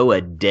can't go a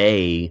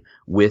day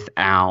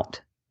without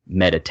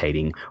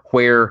meditating.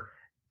 Where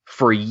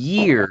for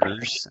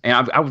years,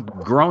 and I've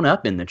grown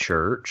up in the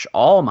church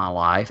all my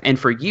life, and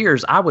for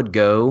years I would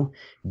go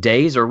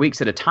days or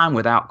weeks at a time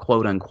without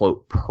quote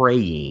unquote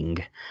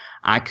praying.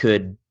 I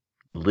could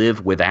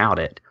live without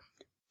it,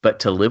 but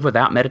to live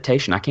without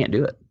meditation, I can't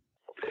do it.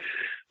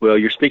 Well,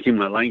 you're speaking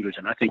my language,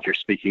 and I think you're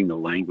speaking the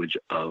language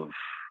of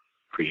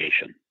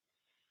creation.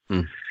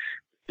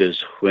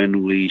 Because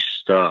when we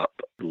stop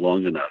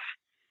long enough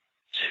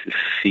to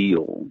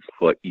feel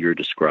what you're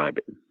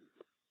describing,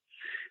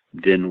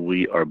 then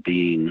we are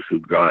being who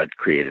God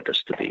created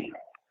us to be.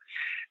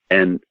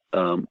 And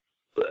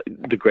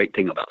the great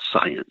thing about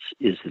science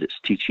is that it's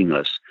teaching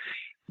us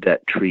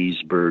that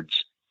trees,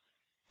 birds,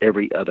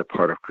 every other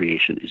part of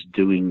creation is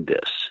doing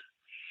this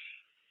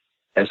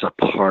as a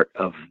part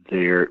of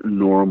their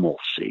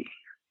normalcy.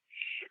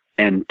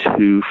 And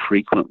too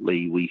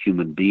frequently, we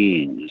human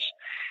beings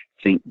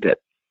think that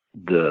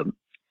the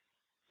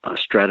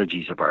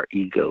strategies of our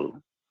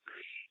ego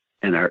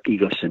and our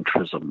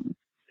egocentrism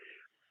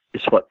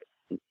is what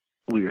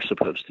we are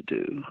supposed to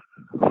do,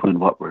 when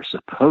what we're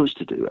supposed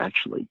to do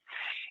actually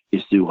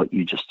is do what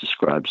you just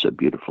described so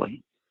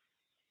beautifully.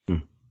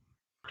 Can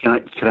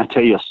I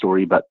tell you a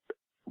story about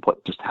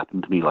what just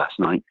happened to me last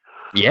night?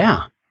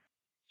 Yeah.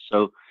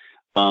 So,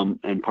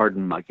 and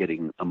pardon my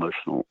getting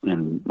emotional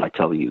in by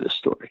telling you this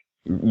story.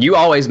 You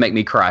always make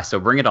me cry, so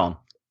bring it on.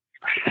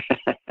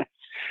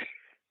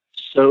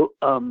 So,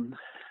 one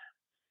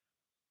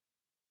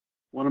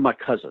of my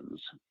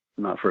cousins,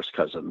 not first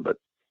cousin, but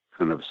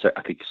kind of,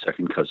 I think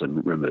second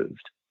cousin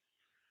removed,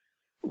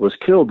 was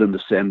killed in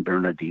the San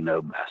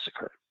Bernardino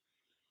massacre.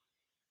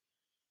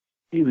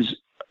 He was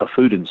a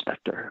food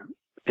inspector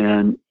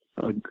and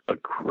a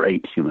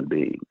great human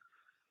being.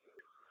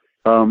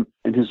 And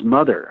his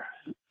mother,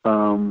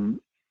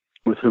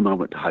 with whom I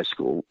went to high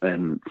school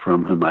and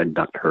from whom I'd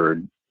not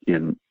heard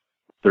in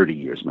 30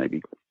 years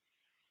maybe,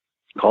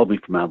 called me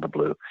from out of the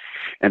blue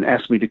and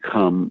asked me to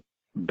come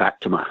back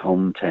to my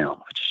hometown,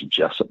 which is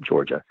Jessup,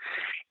 Georgia,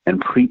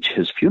 and preach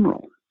his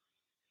funeral.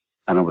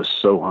 And I was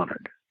so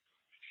honored.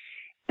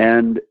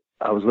 And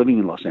I was living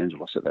in Los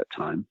Angeles at that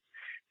time,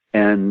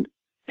 and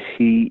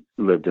he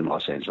lived in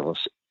Los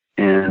Angeles,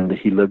 and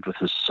he lived with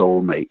his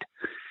soulmate,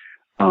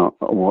 a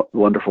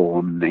wonderful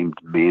woman named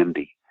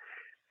Mandy.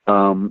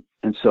 And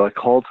so I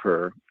called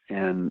her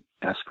and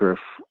asked her if,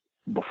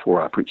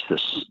 before I preached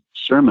this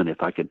sermon,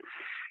 if I could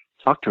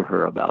talk to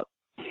her about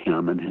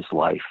him and his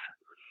life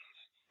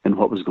and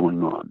what was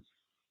going on.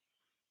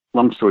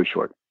 Long story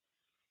short,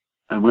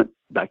 I went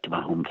back to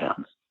my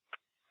hometown.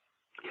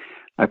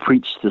 I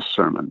preached this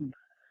sermon,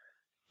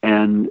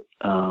 and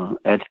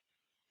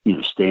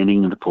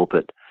standing in the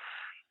pulpit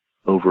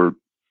over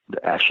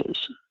the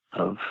ashes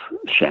of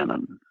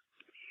Shannon,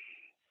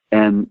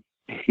 and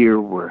here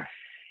were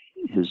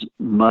his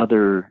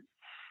mother,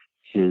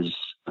 his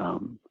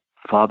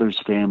father's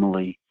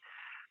family,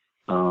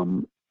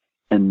 and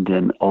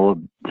then all of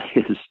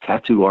his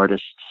tattoo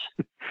artists,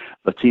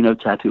 Latino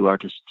tattoo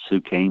artists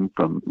who came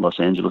from Los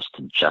Angeles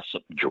to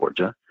Jessup,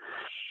 Georgia.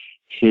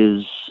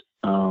 His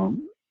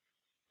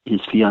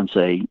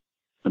fiancée,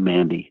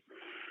 Mandy.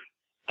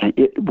 And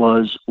it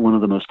was one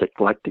of the most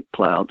eclectic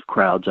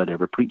crowds I'd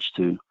ever preached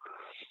to.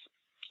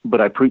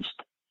 But I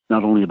preached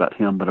not only about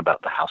him, but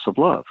about the house of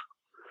love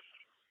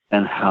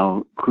and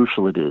how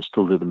crucial it is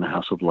to live in the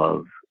house of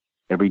love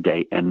every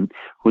day. And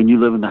when you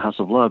live in the house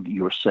of love,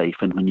 you're safe.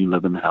 And when you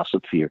live in the house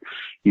of fear,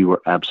 you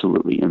are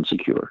absolutely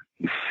insecure.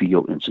 You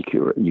feel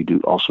insecure, and you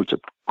do all sorts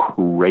of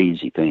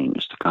crazy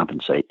things to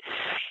compensate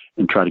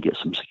and try to get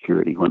some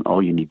security, when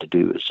all you need to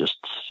do is just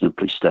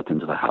simply step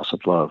into the house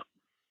of love.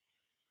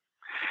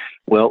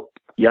 Well,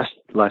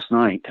 last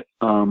night,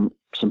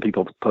 some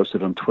people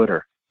posted on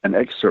Twitter an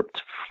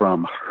excerpt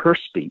from her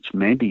speech,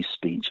 Mandy's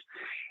speech,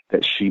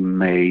 that she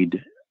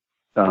made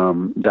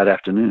that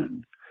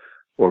afternoon,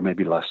 or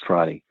maybe last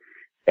Friday,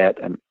 at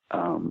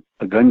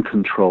a gun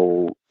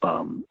control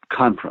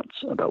conference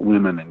about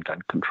women and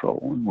gun control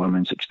and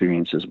women's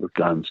experiences with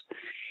guns.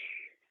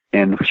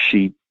 And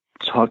she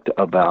talked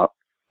about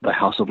the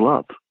House of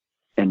Love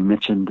and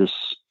mentioned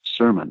this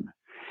sermon.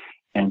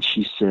 And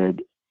she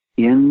said,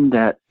 in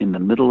the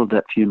middle of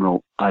that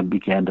funeral, I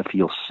began to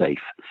feel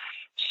safe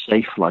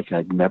like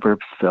I'd never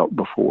felt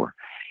before.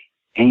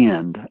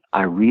 And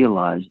I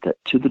realized that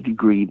to the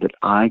degree that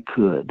I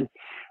could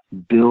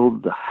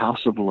build the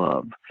House of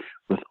Love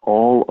with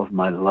all of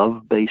my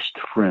love-based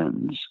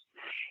friends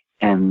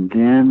and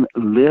then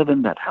live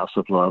in that House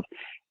of Love,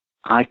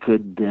 I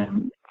could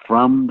then,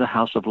 from the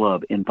House of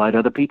Love, invite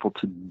other people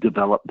to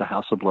develop the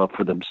House of Love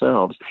for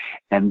themselves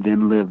and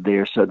then live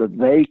there so that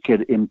they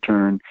could in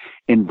turn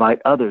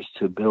invite others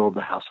to build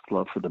the House of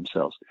Love for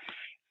themselves.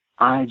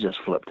 I just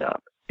flipped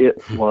out. It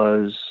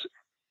was,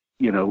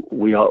 a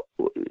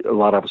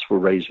lot of us were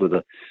raised with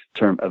the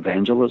term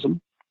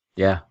evangelism.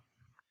 Yeah.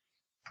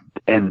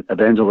 And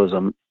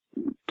evangelism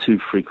too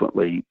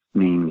frequently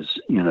means,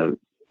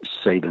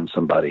 saving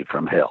somebody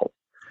from hell.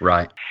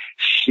 Right.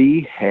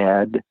 She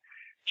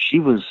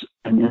was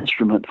an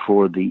instrument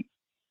for the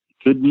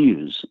good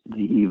news,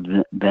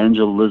 the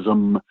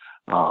evangelism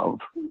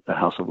of the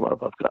House of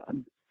Love of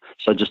God.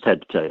 So I just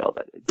had to tell you all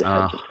that. It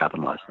just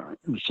happened last night.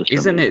 It was just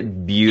Isn't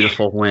it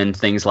beautiful when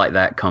things like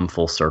that come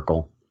full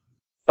circle?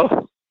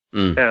 Oh,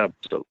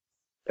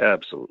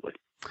 absolutely.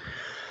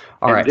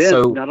 All right.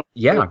 So, go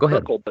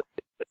ahead. But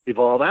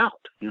evolve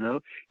out,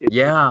 It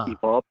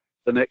evolved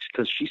the next,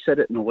 because she said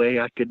it in a way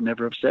I could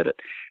never have said it.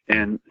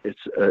 And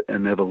it's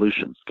an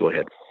evolution. Go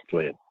ahead.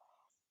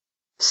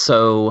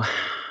 So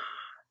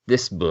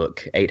this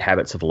book, 8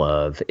 Habits of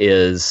Love,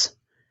 is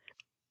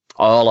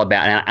all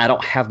about, and I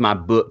don't have my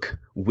book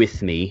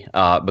with me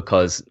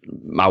because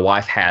my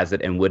wife has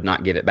it and would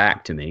not give it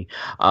back to me.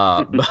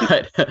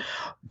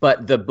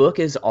 But the book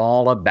is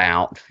all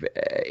about,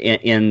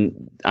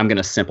 I'm going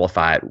to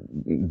simplify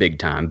it big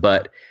time,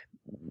 but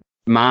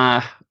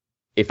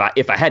if I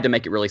had to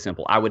make it really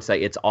simple, I would say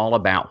it's all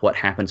about what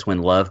happens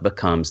when love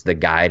becomes the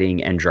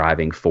guiding and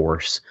driving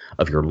force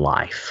of your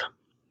life.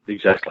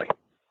 Exactly.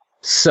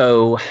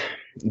 So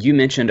you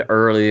mentioned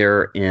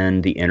earlier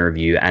in the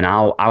interview, and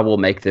I will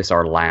make this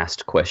our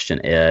last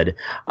question, Ed.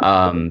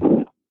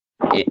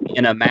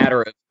 In a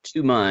matter of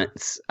 2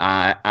 months,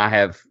 I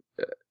have,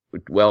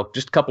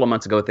 just a couple of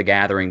months ago at the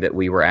gathering that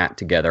we were at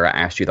together, I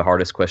asked you the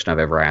hardest question I've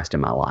ever asked in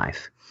my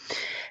life.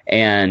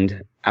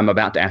 And I'm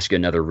about to ask you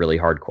another really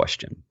hard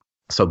question.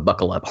 So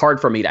buckle up. Hard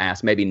for me to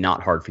ask, maybe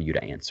not hard for you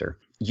to answer.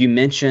 You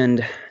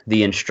mentioned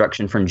the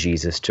instruction from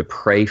Jesus to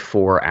pray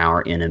for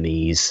our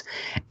enemies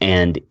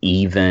and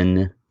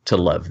even to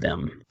love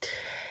them.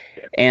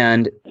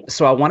 And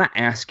so I want to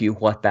ask you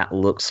what that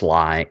looks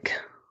like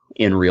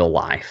in real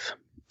life.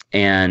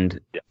 And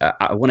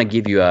I want to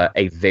give you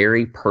a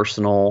very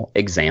personal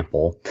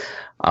example,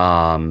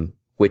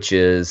 which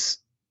is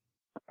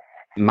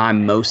my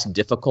most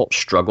difficult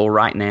struggle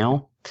right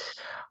now.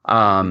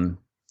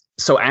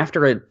 So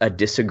after a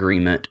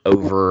disagreement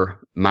over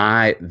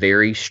my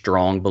very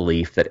strong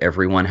belief that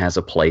everyone has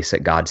a place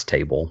at God's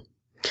table,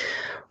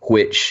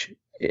 which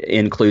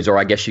includes, or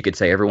I guess you could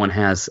say everyone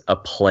has a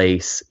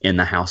place in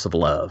the House of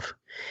Love.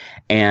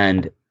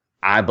 And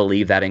I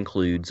believe that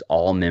includes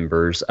all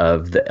members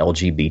of the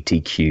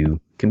LGBTQ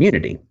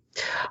community.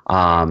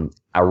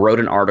 I wrote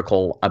an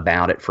article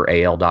about it for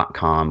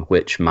AL.com,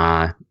 which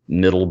my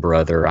middle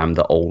brother, I'm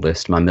the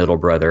oldest, my middle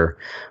brother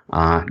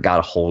got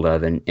a hold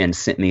of and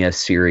sent me a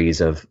series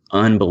of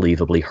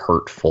unbelievably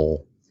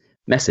hurtful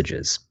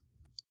messages.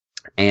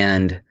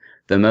 And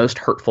the most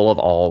hurtful of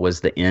all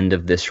was the end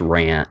of this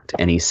rant.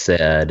 And he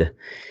said,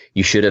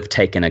 you should have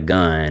taken a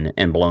gun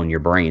and blown your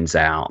brains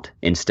out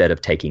instead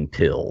of taking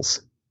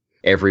pills.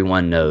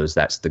 Everyone knows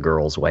that's the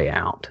girl's way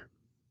out.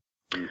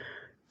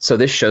 So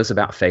this show's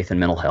about faith and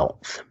mental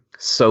health.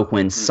 So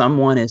when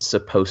someone is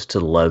supposed to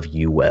love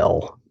you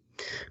well,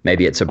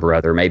 maybe it's a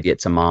brother, maybe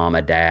it's a mom,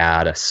 a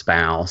dad, a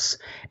spouse,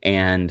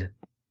 and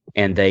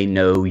they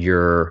know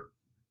your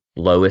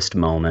lowest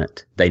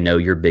moment, they know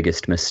your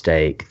biggest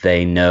mistake,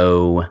 they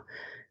know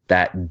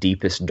that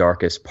deepest,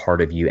 darkest part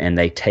of you, and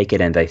they take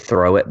it and they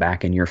throw it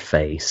back in your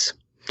face.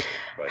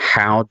 Right.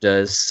 How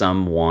does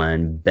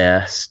someone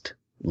best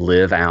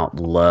live out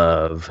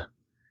love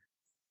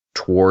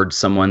towards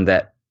someone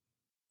that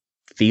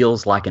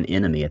feels like an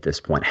enemy at this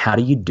point? How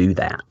do you do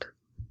that?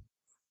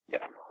 Yeah.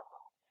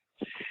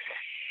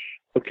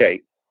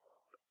 Okay.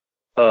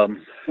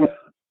 I'm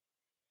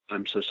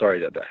so sorry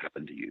that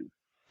happened to you.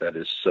 That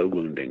is so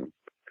wounding.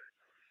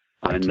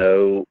 I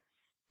know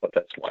what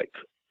that's like.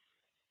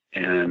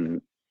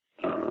 And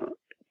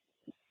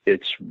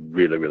it's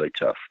really, really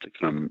tough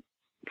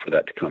for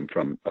that to come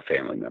from a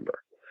family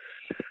member.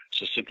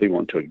 So simply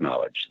want to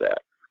acknowledge that.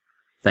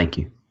 Thank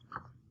you.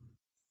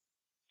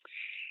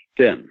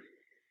 Then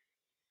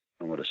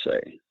I want to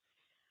say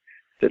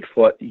that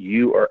what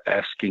you are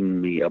asking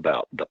me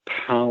about, the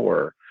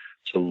power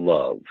to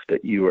love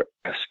that you are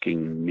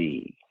asking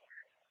me,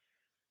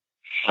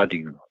 how do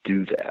you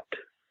do that?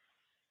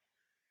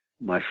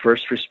 My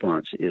first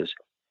response is,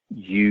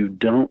 you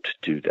don't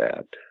do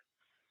that.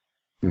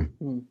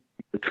 You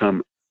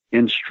become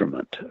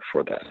instrument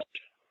for that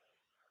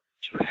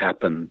to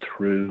happen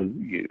through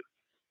you.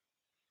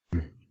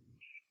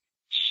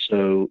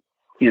 So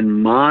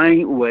in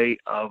my way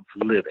of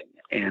living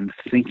and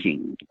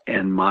thinking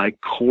and my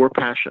core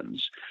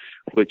passions,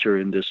 which are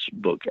in this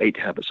book, 8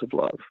 Habits of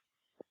Love,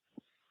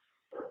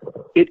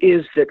 it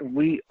is that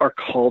we are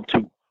called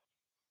to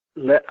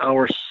let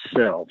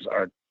ourselves,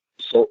 our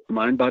soul,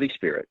 mind, body,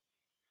 spirit,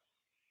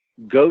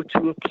 go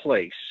to a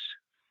place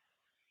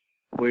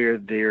where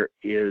there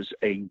is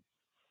a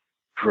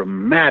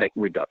dramatic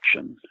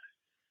reduction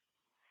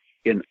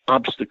in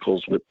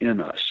obstacles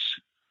within us,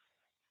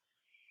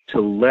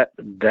 to let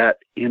that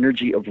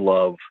energy of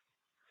love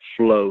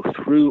flow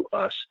through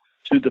us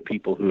to the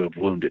people who have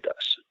wounded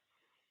us.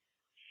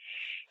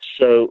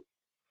 So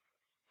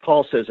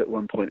Paul says at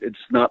one point, it's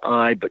not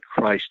I, but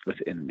Christ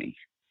within me.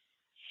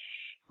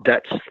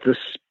 That's the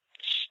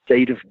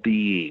state of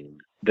being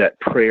that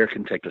prayer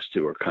can take us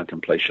to, or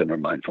contemplation, or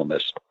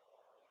mindfulness,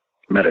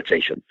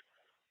 meditation.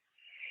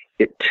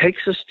 It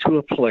takes us to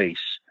a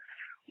place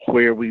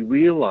where we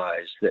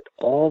realize that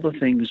all the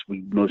things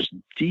we most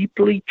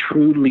deeply,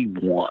 truly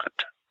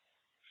want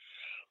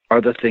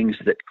are the things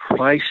that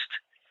Christ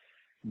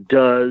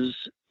does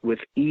with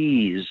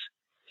ease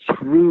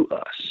through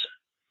us,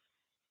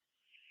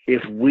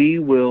 if we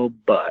will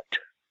but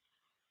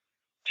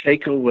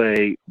take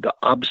away the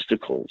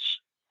obstacles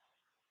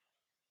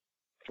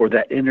for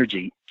that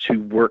energy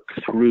to work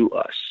through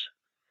us,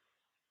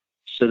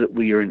 so that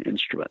we are an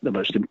instrument. The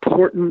most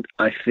important,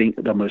 I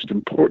think, the most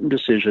important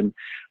decision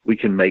we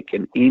can make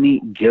in any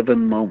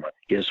given moment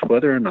is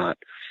whether or not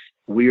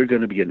we are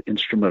going to be an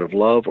instrument of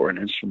love or an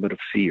instrument of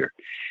fear.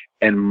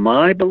 And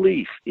my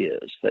belief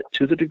is that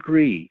to the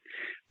degree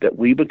that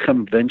we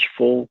become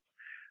vengeful,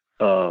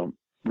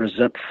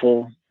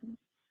 resentful,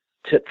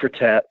 tit for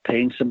tat,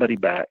 paying somebody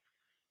back,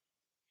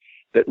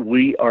 that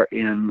we are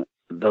in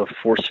the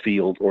force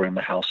field or in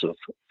the house of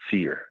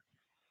fear.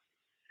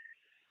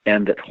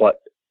 And that what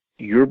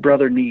your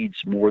brother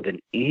needs more than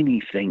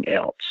anything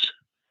else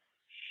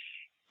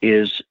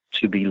is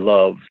to be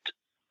loved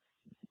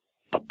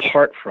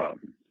apart from,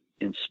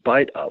 in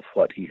spite of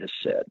what he has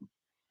said.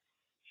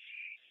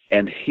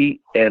 And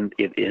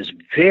it is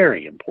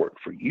very important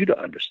for you to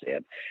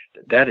understand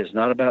that that is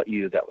not about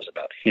you, that was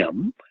about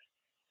him.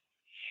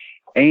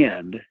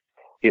 And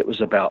it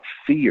was about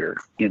fear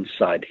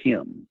inside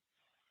him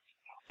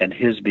and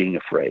his being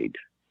afraid.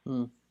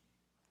 And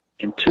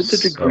to the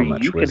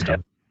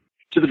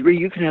degree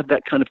you can have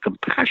that kind of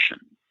compassion,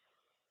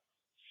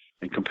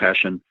 and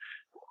compassion,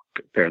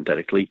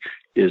 parenthetically,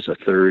 is a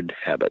third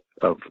habit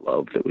of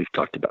love that we've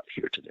talked about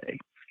here today.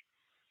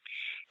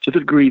 To the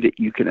degree that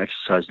you can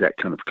exercise that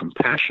kind of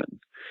compassion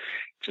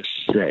to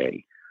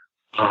say,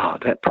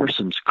 that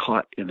person's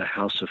caught in a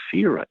house of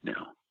fear right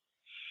now,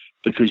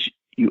 because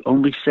you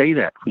only say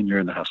that when you're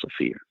in the house of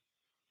fear.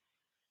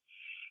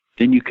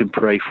 Then you can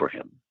pray for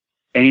him.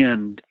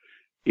 And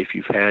if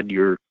you've had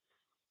your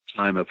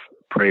time of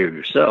prayer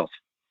yourself,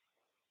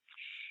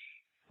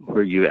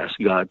 where you ask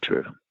God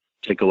to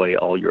take away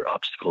all your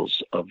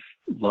obstacles of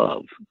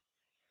love,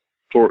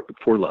 for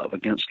love,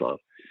 against love,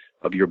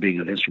 of your being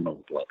an instrument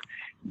of love,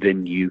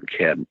 then you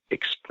can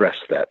express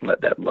that,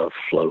 let that love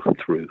flow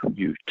through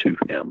you to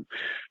him,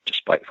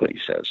 despite what he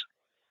says.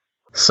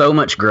 So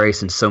much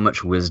grace and so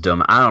much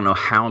wisdom. I don't know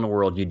how in the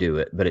world you do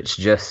it, but it's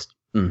just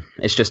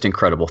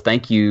incredible.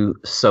 Thank you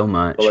so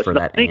much for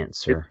that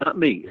answer. It's not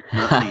me. It's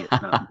not me.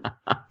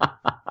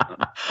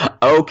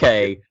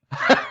 Okay.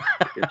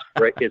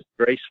 It's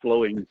grace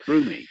flowing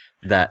through me.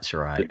 That's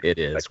right. It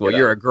is. Well,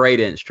 you're a great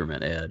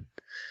instrument, Ed.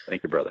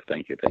 Thank you, brother.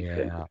 Thank you.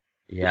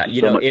 Yeah.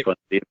 You know, much fun.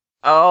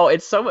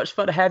 It's so much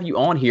fun to have you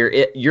on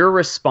here. Your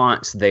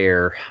response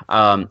there,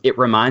 it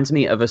reminds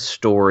me of a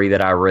story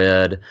that I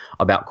read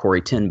about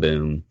Corrie ten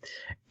Boom,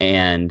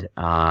 and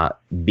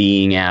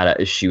being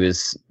she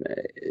was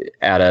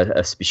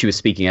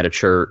speaking at a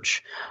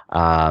church.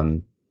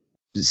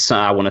 So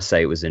I want to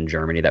say it was in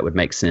Germany. That would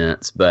make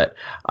sense, but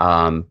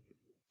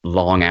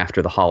long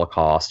after the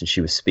Holocaust, and she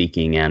was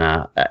speaking, and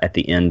at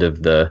the end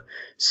of the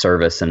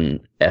service, an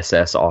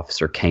SS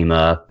officer came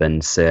up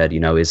and said,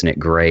 isn't it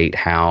great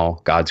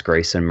how God's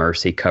grace and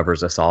mercy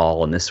covers us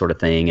all, and this sort of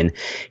thing. And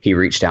he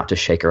reached out to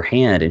shake her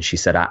hand, and she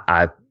said,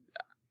 I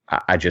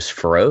just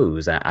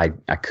froze. I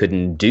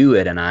couldn't do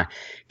it. And I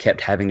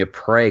kept having to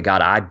pray,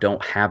 God, I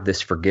don't have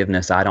this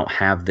forgiveness. I don't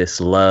have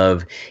this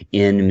love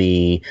in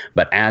me.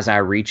 But as I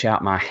reach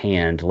out my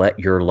hand, let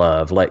your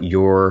love, let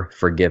your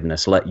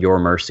forgiveness, let your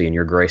mercy and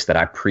your grace that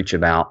I preach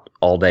about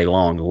all day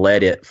long,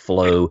 let it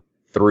flow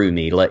through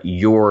me. Let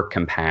your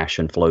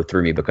compassion flow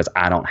through me, because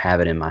I don't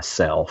have it in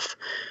myself.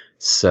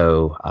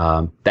 So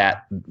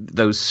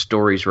those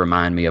stories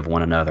remind me of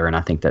one another. And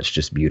I think that's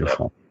just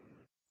beautiful.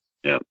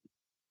 Yeah.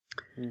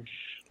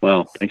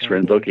 Well, thanks for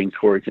invoking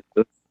Corey.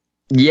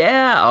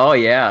 Yeah. Oh,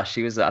 yeah. I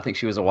think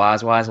she was a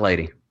wise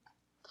lady.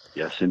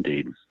 Yes,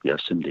 indeed.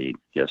 Yes, indeed.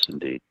 Yes,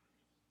 indeed.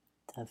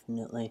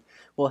 Definitely.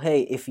 Well,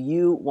 hey, if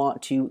you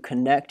want to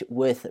connect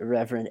with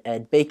Reverend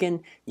Ed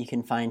Bacon, you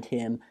can find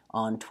him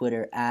on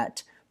Twitter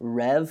at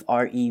Rev,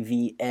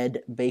 R-E-V,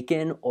 Ed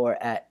Bacon,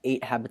 or at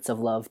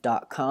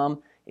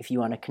 8habitsoflove.com. If you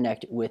want to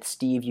connect with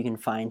Steve, you can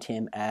find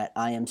him at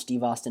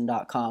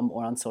IamSteveAustin.com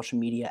or on social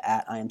media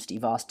at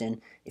IamSteveAustin.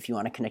 If you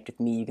want to connect with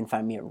me, you can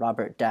find me at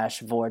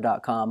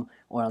robert-vor.com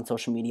or on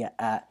social media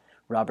at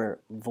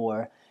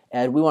robertvor.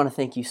 Ed, we want to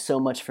thank you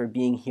so much for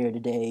being here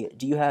today.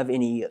 Do you have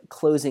any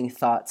closing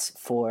thoughts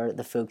for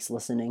the folks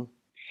listening?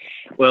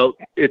 Well,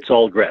 it's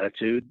all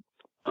gratitude.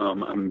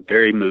 I'm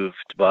very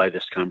moved by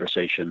this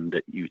conversation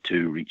that you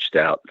two reached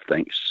out.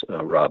 Thanks,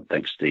 Rob.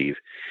 Thanks, Steve.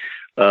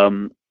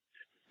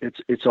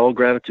 It's all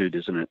gratitude,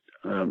 isn't it?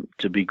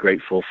 To be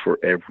grateful for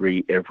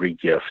every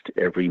gift,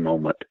 every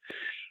moment.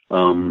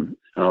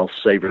 I'll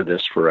savor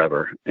this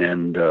forever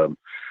and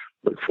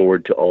look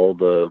forward to all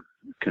the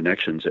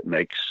connections it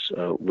makes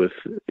with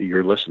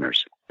your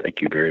listeners.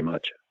 Thank you very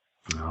much.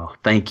 Oh,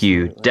 thank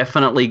you.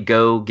 Definitely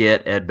go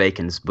get Ed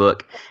Bacon's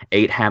book,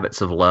 8 Habits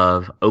of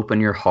Love.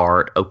 Open your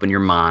heart, open your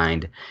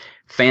mind.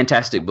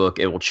 Fantastic book.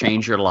 It will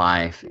change your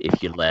life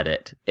if you let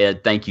it.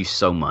 Ed, thank you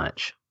so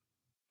much.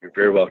 You're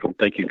very welcome.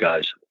 Thank you,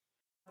 guys.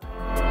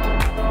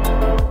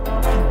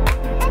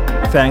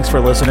 Thanks for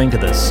listening to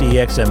the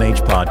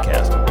CXMH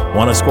podcast.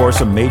 Want to score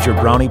some major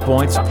brownie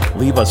points?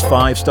 Leave us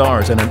 5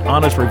 stars and an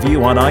honest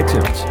review on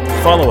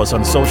iTunes. Follow us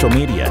on social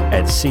media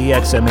at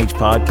CXMH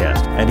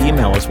Podcast and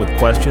email us with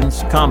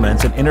questions,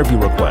 comments, and interview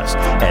requests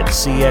at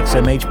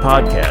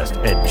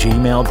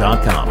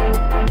cxmhpodcast@gmail.com.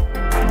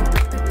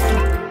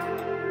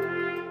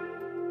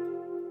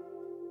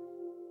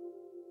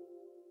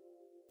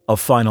 A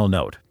final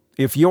note.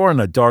 If you're in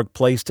a dark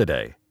place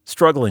today,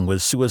 struggling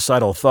with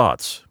suicidal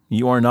thoughts,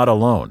 you are not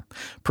alone.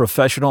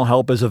 Professional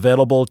help is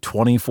available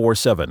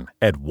 24/7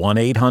 at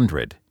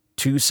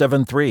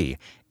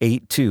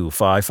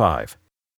 1-800-273-8255.